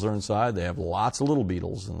the beetles are inside, they have lots of little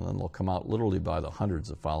beetles, and then they'll come out literally by the hundreds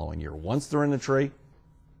the following year. Once they're in the tree,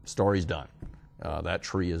 story's done. That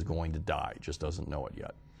tree is going to die. It just doesn't know it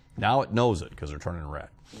yet. Now it knows it because they're turning red.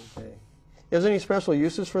 Okay. Is there any special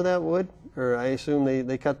uses for that wood? Or I assume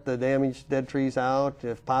they cut the damaged dead trees out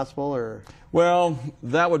if possible? Or Well,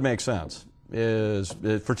 that would make sense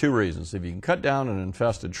for 2 reasons. If you can cut down an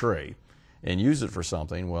infested tree and use it for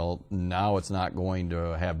something, well, now it's not going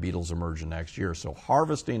to have beetles emerge the next year. So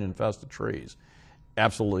harvesting infested trees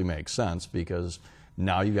absolutely makes sense, because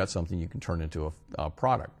now you've got something you can turn into a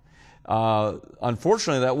product.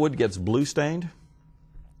 Unfortunately, that wood gets blue stained,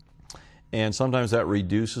 and sometimes that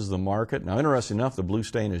reduces the market. Now, interesting enough, the blue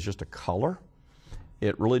stain is just a color.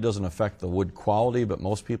 It really doesn't affect the wood quality, but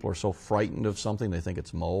most people are so frightened of something, they think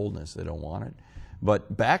it's mold and they don't want it.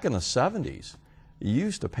 But back in the 70s, you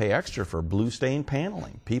used to pay extra for blue stain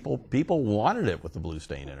paneling. People wanted it with the blue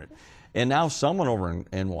stain in it. And now someone over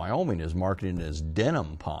in Wyoming is marketing it as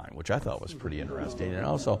denim pine, which I thought was pretty interesting.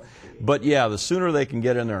 But yeah, the sooner they can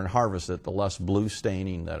get in there and harvest it, the less blue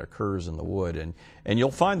staining that occurs in the wood. And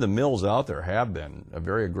you'll find the mills out there have been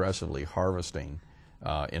very aggressively harvesting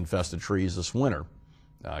infested trees this winter.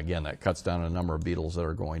 Again, that cuts down a number of beetles that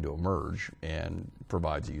are going to emerge and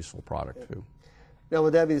provides a useful product too. Now,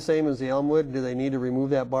 would that be the same as the elm wood? Do they need to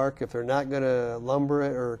remove that bark if they're not going to lumber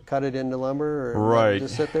it or cut it into lumber? Or right.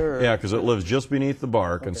 Just sit there? Or? Yeah, because it lives just beneath the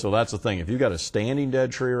bark, and so that's the thing. If you've got a standing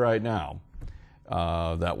dead tree right now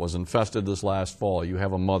that was infested this last fall, you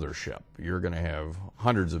have a mothership. You're going to have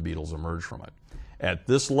hundreds of beetles emerge from it. At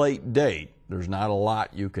this late date, there's not a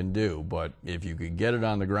lot you can do, but if you could get it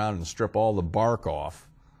on the ground and strip all the bark off,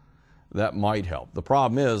 that might help. The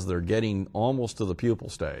problem is they're getting almost to the pupal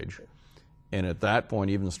stage. And at that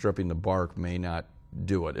point, even stripping the bark may not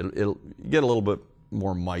do it. It'll get a little bit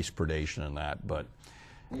more mice predation in that, but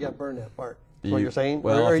you got to burn that bark. That's what you're saying?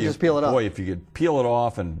 Well, or you just peel it off? Boy, if you could peel it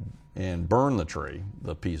off and burn the tree,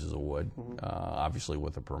 the pieces of wood, obviously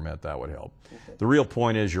with a permit, that would help. Okay. The real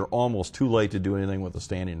point is you're almost too late to do anything with the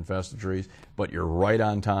standing infested trees, but you're right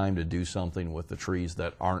on time to do something with the trees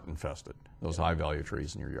that aren't infested, those high-value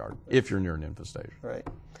trees in your yard, if you're near an infestation. Right.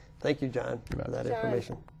 Thank you, John, for that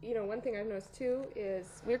information. You know, one thing I've noticed too is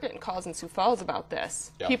we're getting calls in Sioux Falls about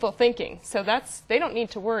this. Yeah. People thinking. So they don't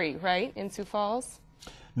need to worry, right, in Sioux Falls?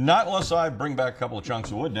 Not unless I bring back a couple of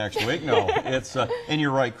chunks of wood next week. No, it's and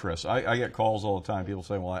you're right, Chris. I get calls all the time. People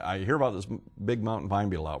say, "Well, I hear about this big mountain pine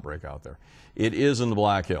beetle outbreak out there." It is in the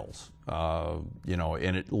Black Hills, you know,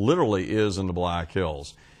 and it literally is in the Black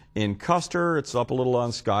Hills. In Custer, it's up a little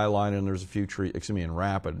on Skyline, and there's a few trees. Excuse me, in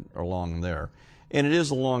Rapid along there, and it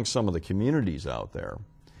is along some of the communities out there.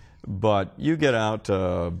 But you get out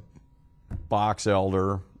to box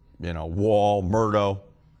elder, you know, wall, myrtle,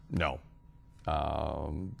 no.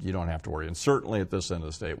 You don't have to worry. And certainly at this end of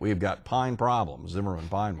the state, we've got pine problems, Zimmerman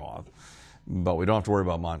pine moth, but we don't have to worry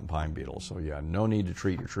about mountain pine beetles. So yeah, no need to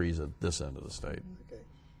treat your trees at this end of the state. Okay,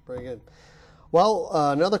 very good. Well,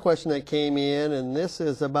 another question that came in, and this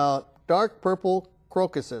is about dark purple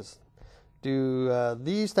crocuses. Do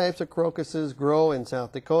these types of crocuses grow in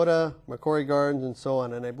South Dakota, McCory Gardens, and so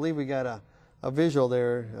on? And I believe we got a visual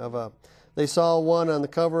there of they saw one on the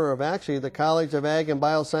cover of actually the College of Ag and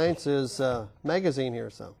Biosciences magazine here.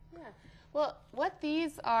 So. Yeah. Well, what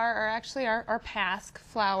these are actually our pasque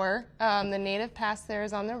flower. The native pasque there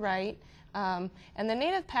is on the right. And the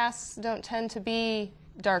native pasques don't tend to be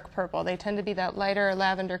dark purple. They tend to be that lighter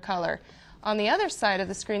lavender color. On the other side of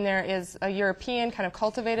the screen there is a European kind of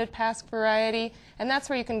cultivated pasque variety, and that's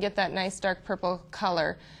where you can get that nice dark purple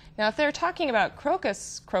color. Now, if they're talking about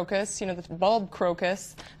crocus, you know, the bulb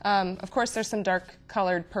crocus, of course there's some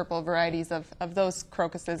dark-colored purple varieties of those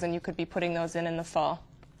crocuses, and you could be putting those in the fall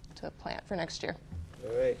to plant for next year.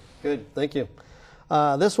 All right, good, thank you.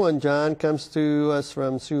 This one, John, comes to us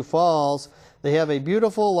from Sioux Falls. They have a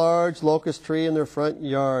beautiful, large locust tree in their front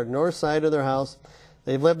yard, north side of their house.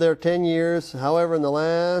 They've lived there 10 years. However, in the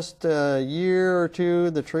last year or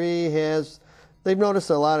two, the tree they've noticed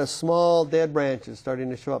a lot of small dead branches starting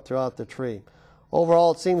to show up throughout the tree.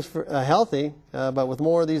 Overall, it seems healthy, but with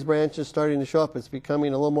more of these branches starting to show up, it's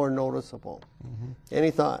becoming a little more noticeable. Mm-hmm. Any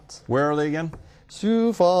thoughts? Where are they again?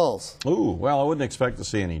 Sioux Falls. Ooh, well, I wouldn't expect to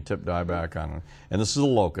see any tip dieback on it. And this is a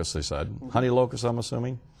locust, they said. Honey locust, I'm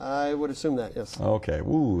assuming? I would assume that, yes. Okay.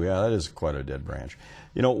 Ooh, yeah, that is quite a dead branch.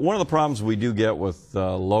 You know, one of the problems we do get with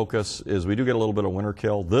locusts is we do get a little bit of winter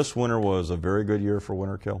kill. This winter was a very good year for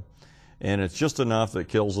winter kill. And it's just enough that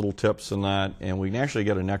kills little tips and that, and we can actually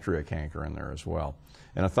get a nectaria canker in there as well,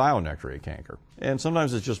 and a thionectaria canker. And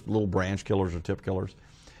sometimes it's just little branch killers or tip killers.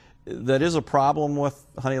 That is a problem with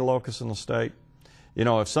honey locust in the state. You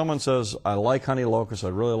know, if someone says, I like honey locust,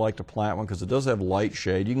 I'd really like to plant one because it does have light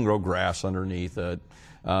shade. You can grow grass underneath it.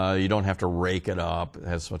 You don't have to rake it up. It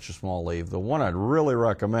has such a small leaf. The one I'd really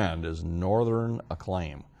recommend is Northern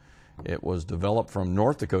Acclaim. It was developed from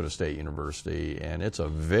North Dakota State University, and it's a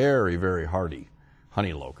very, very hardy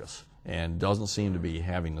honey locust and doesn't seem to be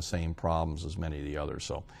having the same problems as many of the others.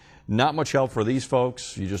 So not much help for these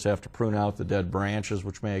folks. You just have to prune out the dead branches,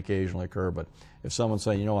 which may occasionally occur. But if someone's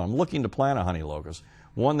saying, you know, I'm looking to plant a honey locust,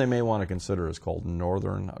 one they may want to consider is called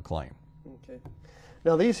Northern Acclaim. Okay.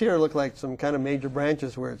 Now these here look like some kind of major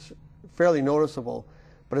branches where it's fairly noticeable.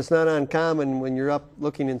 But it's not uncommon when you're up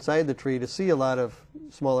looking inside the tree to see a lot of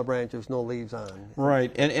smaller branches, no leaves on. Right,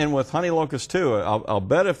 and with honey locust too, I'll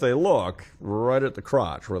bet if they look right at the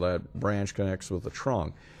crotch where that branch connects with the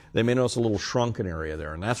trunk, they may notice a little shrunken area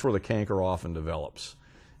there, and that's where the canker often develops.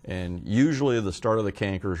 And usually the start of the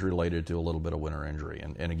canker is related to a little bit of winter injury.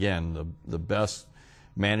 And again, the best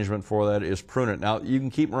management for that is prune it. Now, you can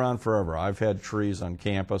keep them around forever. I've had trees on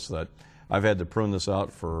campus that I've had to prune this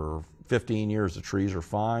out for 15 years. The trees are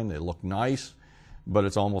fine, they look nice, but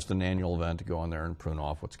it's almost an annual event to go in there and prune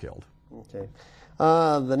off what's killed. Okay.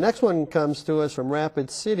 The next one comes to us from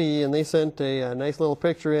Rapid City, and they sent a nice little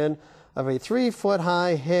picture in of a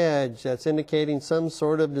 3-foot-high hedge that's indicating some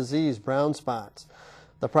sort of disease, brown spots.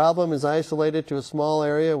 The problem is isolated to a small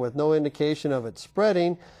area with no indication of it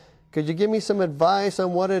spreading. Could you give me some advice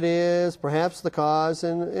on what it is, perhaps the cause,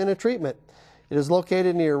 and a treatment? It is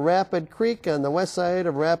located near Rapid Creek on the west side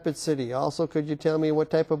of Rapid City. Also, could you tell me what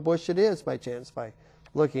type of bush it is by chance by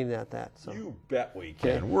looking at that? So. You bet we can.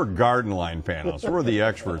 Okay. We're garden line panelists. We're the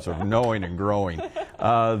experts of knowing and growing.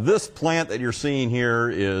 This plant that you're seeing here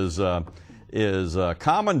is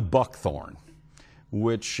common buckthorn,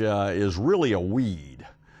 which is really a weed.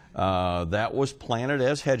 That was planted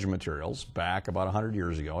as hedge materials back about 100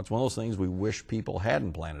 years ago. It's one of those things we wish people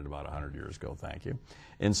hadn't planted about 100 years ago, thank you.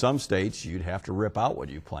 In some states, you'd have to rip out what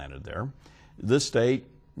you planted there. This state,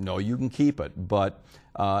 no, you can keep it. But,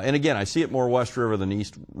 and again, I see it more West River than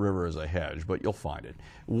East River as a hedge, but you'll find it.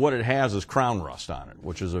 What it has is crown rust on it,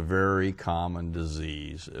 which is a very common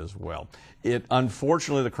disease as well.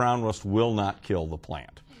 Unfortunately, the crown rust will not kill the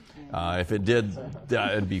plant. If it did,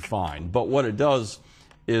 it'd be fine. But what it does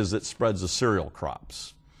is it spreads the cereal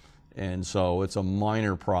crops. And so it's a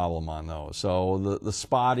minor problem on those. So the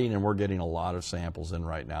spotting, and we're getting a lot of samples in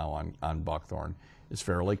right now on buckthorn, is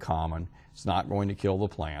fairly common. It's not going to kill the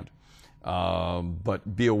plant.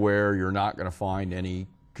 But be aware you're not going to find any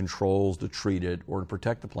controls to treat it or to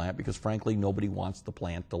protect the plant because frankly nobody wants the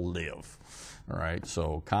plant to live. All right,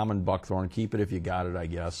 so common buckthorn, keep it if you got it, I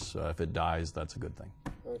guess. If it dies, that's a good thing.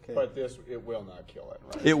 Okay. But it will not kill it,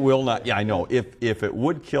 right? It will not. Yeah, I know. If it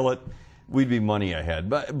would kill it, we'd be money ahead.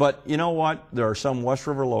 But you know what? There are some West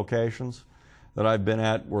River locations that I've been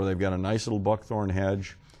at where they've got a nice little buckthorn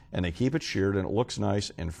hedge, and they keep it sheared, and it looks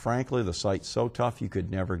nice. And frankly, the site's so tough you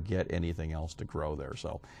could never get anything else to grow there.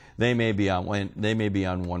 So they may be on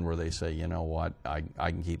one where they say, you know what, I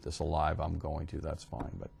can keep this alive. I'm going to. That's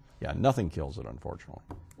fine. But yeah, nothing kills it, unfortunately.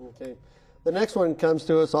 Okay. The next one comes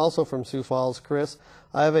to us also from Sioux Falls, Chris.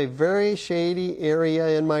 I have a very shady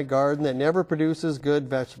area in my garden that never produces good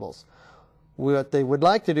vegetables. What they would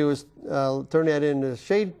like to do is turn that into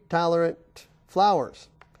shade-tolerant flowers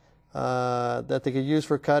that they could use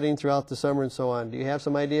for cutting throughout the summer and so on. Do you have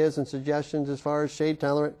some ideas and suggestions as far as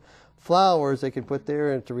shade-tolerant flowers they could put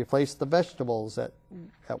there and to replace the vegetables that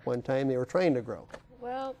at one time they were trying to grow?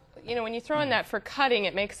 Well, you know, when you throw in that for cutting,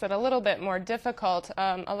 it makes it a little bit more difficult.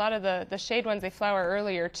 A lot of the shade ones, they flower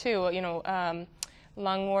earlier too. You know,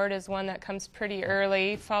 lungwort is one that comes pretty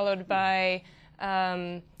early, followed by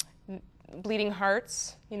bleeding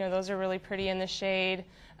hearts. You know, those are really pretty in the shade.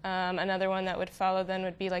 Another one that would follow then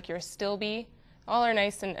would be like your stilby. All are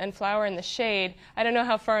nice and flower in the shade. I don't know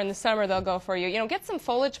how far in the summer they'll go for you. You know, get some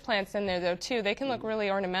foliage plants in there though too. They can look really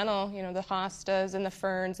ornamental. You know, the hostas and the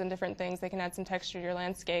ferns and different things. They can add some texture to your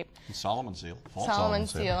landscape. And Solomon seal. Solomon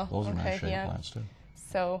seal. Those are okay, nice shade yeah. plants too.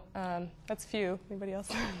 So that's few. Anybody else?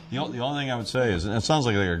 The only thing I would say is, and it sounds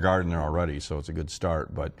like they got a garden there already, so it's a good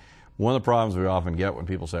start, but one of the problems we often get when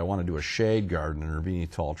people say, I want to do a shade garden and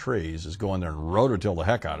beneath tall trees, is go in there and rototill the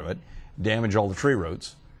heck out of it, damage all the tree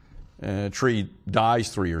roots. Tree dies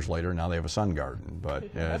 3 years later, now they have a sun garden. But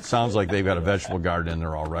it sounds like they've got a vegetable garden in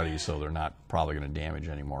there already, so they're not probably going to damage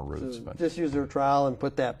any more roots. So but just use their trowel and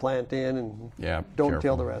put that plant in and don't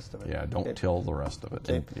till the rest of it. Yeah, don't till the rest of it.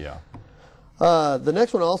 Okay. Yeah. The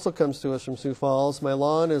next one also comes to us from Sioux Falls. My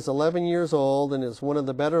lawn is 11 years old and is one of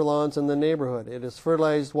the better lawns in the neighborhood. It is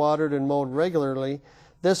fertilized, watered, and mowed regularly.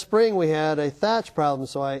 This spring we had a thatch problem,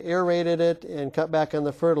 so I aerated it and cut back on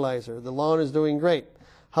the fertilizer. The lawn is doing great.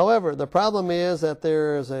 However, the problem is that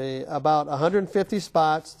there is about 150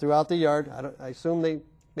 spots throughout the yard. I assume they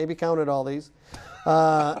maybe counted all these,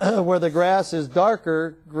 where the grass is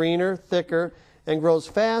darker, greener, thicker, and grows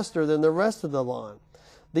faster than the rest of the lawn.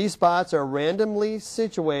 These spots are randomly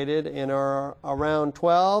situated and are around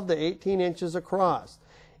 12 to 18 inches across.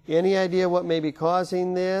 Any idea what may be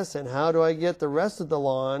causing this, and how do I get the rest of the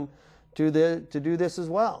lawn to do this as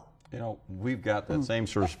well? You know, we've got that same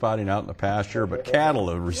sort of spotting out in the pasture, but cattle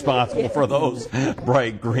are responsible for those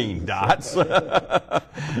bright green dots.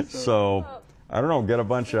 So, I don't know, get a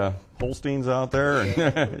bunch of Holsteins out there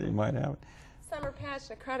and you might have it. Summer patch,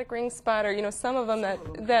 necrotic ring spot, or, you know, some of them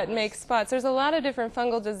that make spots. There's a lot of different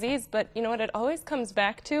fungal disease, but you know what it always comes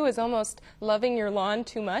back to is almost loving your lawn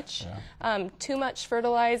too much. Yeah. Too much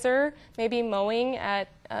fertilizer, maybe mowing at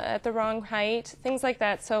the wrong height, things like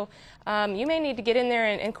that. So you may need to get in there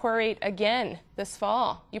and corate again this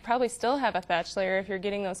fall. You probably still have a thatch layer if you're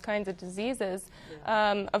getting those kinds of diseases.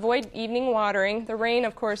 Yeah. Avoid evening watering. The rain,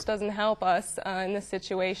 of course, doesn't help us in this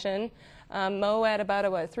situation. Mow at about a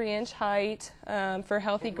 3-inch height for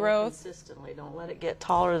healthy growth. Consistently, don't let it get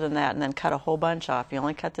taller than that, and then cut a whole bunch off. You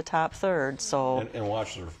only cut the top third, so. And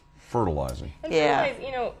watch their fertilizing. And fertilize,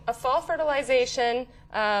 you know, a fall fertilization,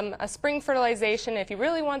 a spring fertilization. If you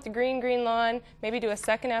really want the green lawn, maybe do a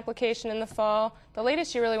second application in the fall. The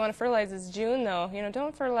latest you really want to fertilize is June, though. You know,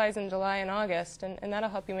 don't fertilize in July and August, and that'll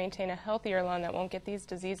help you maintain a healthier lawn that won't get these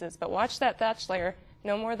diseases. But watch that thatch layer.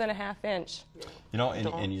 No more than a 1/2 inch. You know,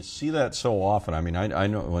 and you see that so often. I mean, I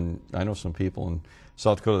know some people in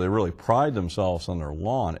South Dakota, they really pride themselves on their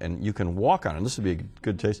lawn, and you can walk on it. And this would be a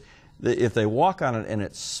good taste. If they walk on it and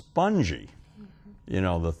it's spongy, you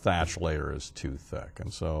know, the thatch layer is too thick.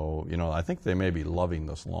 And so, you know, I think they may be loving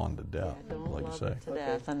this lawn to death, like you say. It to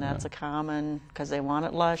death, and that's a common, because they want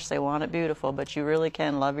it lush, they want it beautiful, but you really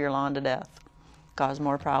can love your lawn to death. Cause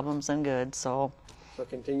more problems than good, so. So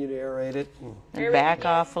continue to aerate it. And back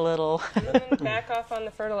off a little. Back off on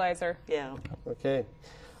the fertilizer. Yeah. Okay.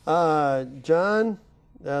 John,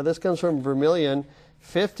 this comes from Vermilion.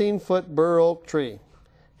 15-foot bur oak tree.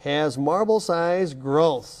 Has marble-sized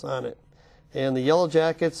growths on it. And the yellow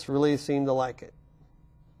jackets really seem to like it.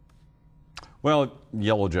 Well,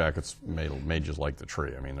 yellow jackets may just like the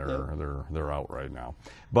tree. I mean, they're out right now.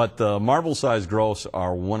 But the marble-sized growths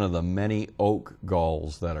are one of the many oak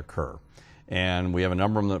galls that occur. And we have a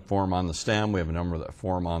number of them that form on the stem. We have a number that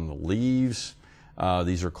form on the leaves.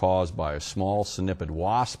 These are caused by a small synnipid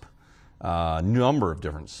wasp. A number of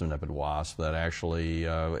different synnipid wasps that actually,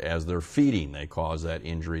 as they're feeding, they cause that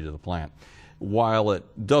injury to the plant. While it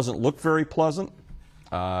doesn't look very pleasant,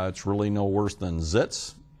 it's really no worse than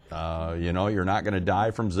zits. You know, you're not going to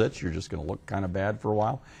die from zits. You're just going to look kind of bad for a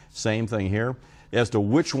while. Same thing here. As to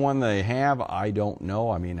which one they have, I don't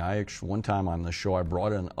know. I mean, one time on the show, I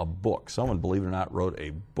brought in a book. Someone, believe it or not, wrote a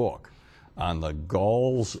book on the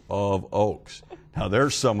galls of oaks. Now,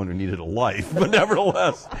 there's someone who needed a life, but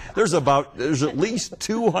nevertheless, there's at least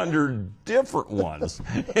 200 different ones.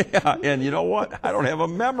 Yeah, and you know what? I don't have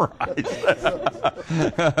them memorized.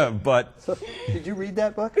 But did you read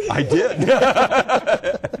that book? I did.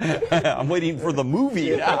 I'm waiting for the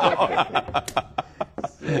movie now.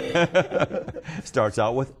 Starts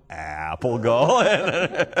out with apple gall.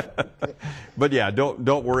 But yeah,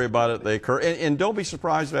 don't worry about it. They occur, and don't be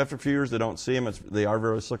surprised if after a few years they don't see them. They are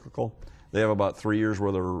very cyclical. They have about 3 years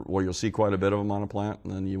where you'll see quite a bit of them on a plant,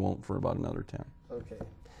 and then you won't for about another 10. Okay.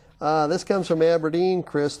 This comes from Aberdeen,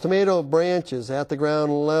 Chris. Tomato branches at the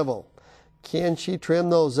ground level. Can she trim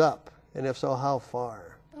those up? And if so, how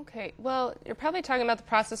far? Okay, well, you're probably talking about the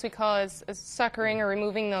process we call as suckering or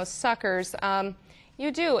removing those suckers.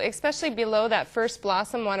 You do, especially below that first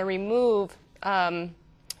blossom, want to remove the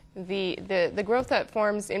growth that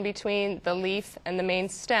forms in between the leaf and the main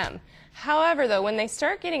stem. However, though, when they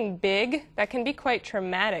start getting big, that can be quite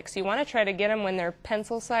traumatic. So you want to try to get them when they're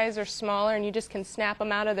pencil size or smaller, and you just can snap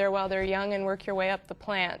them out of there while they're young and work your way up the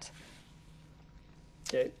plant.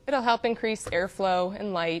 Okay. It'll help increase airflow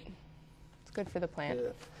and light. It's good for the plant. Yeah.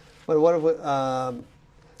 But what if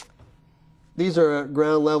these are at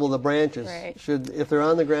ground level, the branches? Right. If they're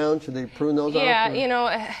on the ground, should they prune those off? Yeah, you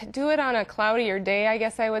know, do it on a cloudier day, I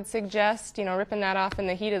guess I would suggest. You know, ripping that off in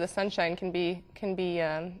the heat of the sunshine can be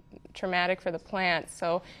traumatic for the plant.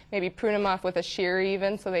 So maybe prune them off with a shear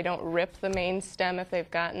even so they don't rip the main stem if they've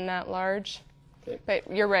gotten that large. Okay. But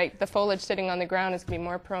you're right, the foliage sitting on the ground is going to be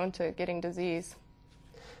more prone to getting disease.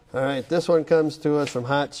 All right, this one comes to us from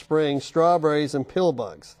Hot Springs, strawberries and pill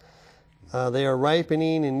bugs. They are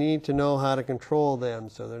ripening and need to know how to control them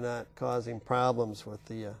so they're not causing problems with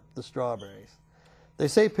the strawberries. They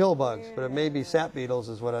say pill bugs, but it may be sap beetles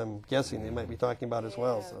is what I'm guessing they might be talking about as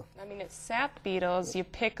well. So. I mean, it's sap beetles. You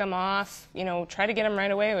pick them off, you know, try to get them right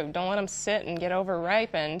away. Don't let them sit and get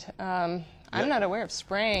over-ripened. I'm not aware of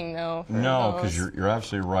spraying, though. No, because you're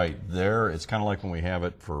absolutely right. It's kind of like when we have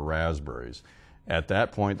it for raspberries. At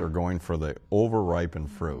that point, they're going for the over-ripened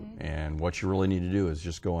fruit. And what you really need to do is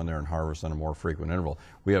just go in there and harvest on a more frequent interval.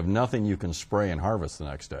 We have nothing you can spray and harvest the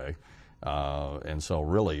next day. And so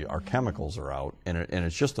really, our chemicals are out. And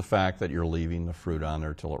it's just the fact that you're leaving the fruit on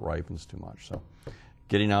there till it ripens too much. So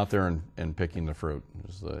getting out there and picking the fruit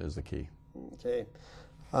is the key. Okay.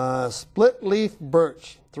 Split leaf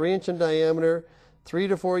birch, 3-inch in diameter, 3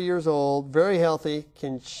 to 4 years old, very healthy.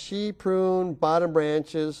 Can she prune bottom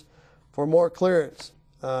branches for more clearance?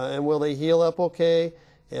 And will they heal up okay?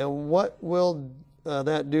 And what will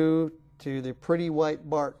that do to the pretty white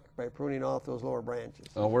bark by pruning off those lower branches?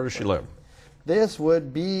 Where does she live? This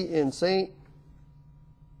would be in St.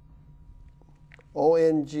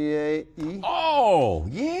 O-N-G-A-E. Oh,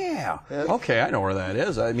 yeah. Okay, I know where that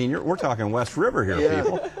is. I mean, we're talking West River here,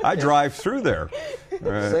 people. I drive through there.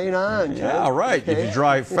 St. Ange. Yeah, right. Okay. If you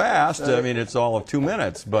drive fast, I mean, it's all of 2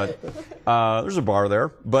 minutes. But there's a bar there.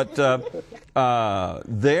 But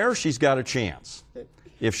there, she's got a chance.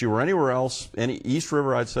 If she were anywhere else, any East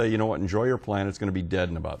River, I'd say, you know what, enjoy your plant. It's going to be dead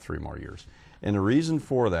in about 3 more years. And the reason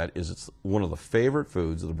for that is it's one of the favorite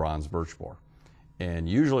foods of the bronze birch borer. And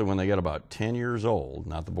usually when they get about 10 years old,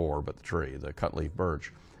 not the borer, but the tree, the cutleaf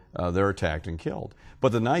birch, they're attacked and killed.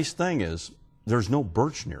 But the nice thing is there's no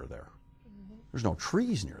birch near there. There's no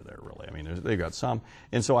trees near there, really. I mean, they've got some.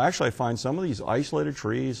 And so actually I find some of these isolated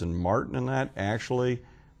trees and marten and that, actually,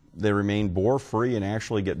 they remain borer-free and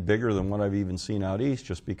actually get bigger than what I've even seen out east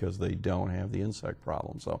just because they don't have the insect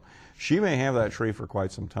problem. So she may have that tree for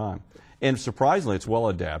quite some time. And surprisingly, it's well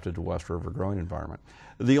adapted to West River growing environment.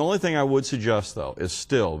 The only thing I would suggest, though, is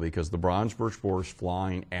still, because the bronze birch borer is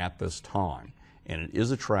flying at this time, and it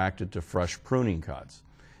is attracted to fresh pruning cuts,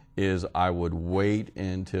 is I would wait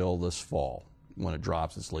until this fall when it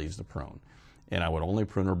drops its leaves to prune. And I would only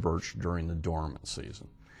prune her birch during the dormant season.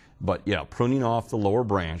 But yeah, pruning off the lower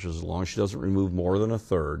branches, as long as she doesn't remove more than a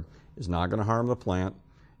third, is not going to harm the plant.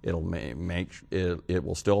 It'll it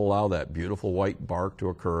will still allow that beautiful white bark to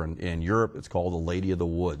occur. In Europe, it's called the Lady of the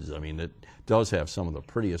Woods. I mean, it does have some of the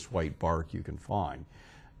prettiest white bark you can find.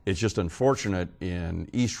 It's just unfortunate in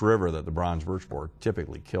East River that the bronze birch borer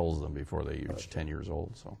typically kills them before they reach 10 years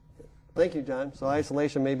old. So. Thank you, John. So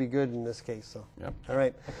isolation may be good in this case. So. Yep. All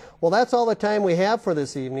right. Well, that's all the time we have for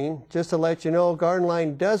this evening. Just to let you know, Garden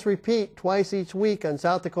Line does repeat twice each week on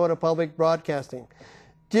South Dakota Public Broadcasting.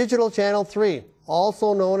 Digital Channel 3,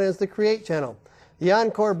 also known as the Create Channel. The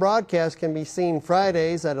encore broadcast can be seen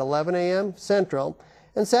Fridays at 11 a.m. Central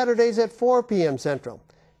and Saturdays at 4 p.m. Central.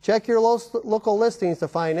 Check your local listings to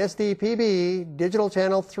find SDPBE Digital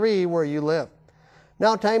Channel 3 where you live.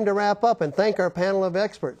 Now time to wrap up and thank our panel of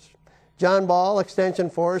experts. John Ball, Extension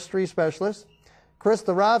Forestry Specialist, Chris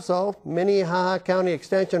Ravso, Minnehaha County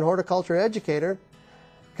Extension Horticulture Educator,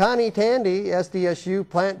 Connie Tandy, SDSU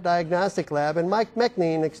Plant Diagnostic Lab, and Mike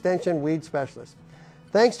McNean, Extension Weed Specialist.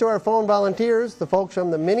 Thanks to our phone volunteers, the folks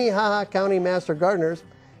from the Minnehaha County Master Gardeners,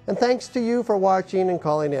 and thanks to you for watching and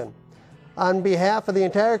calling in. On behalf of the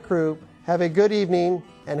entire crew, have a good evening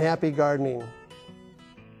and happy gardening.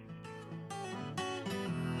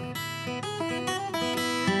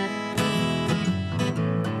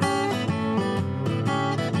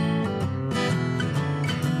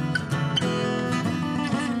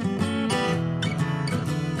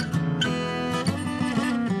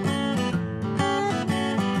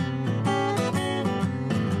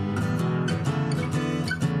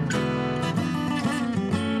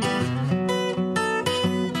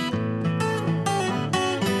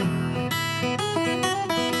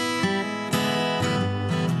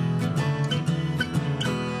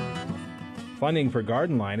 Funding for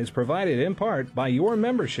Garden Line is provided in part by your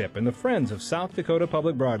membership in the Friends of South Dakota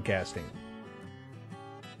Public Broadcasting.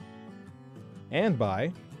 And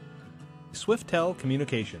by Swiftel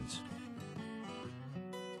Communications.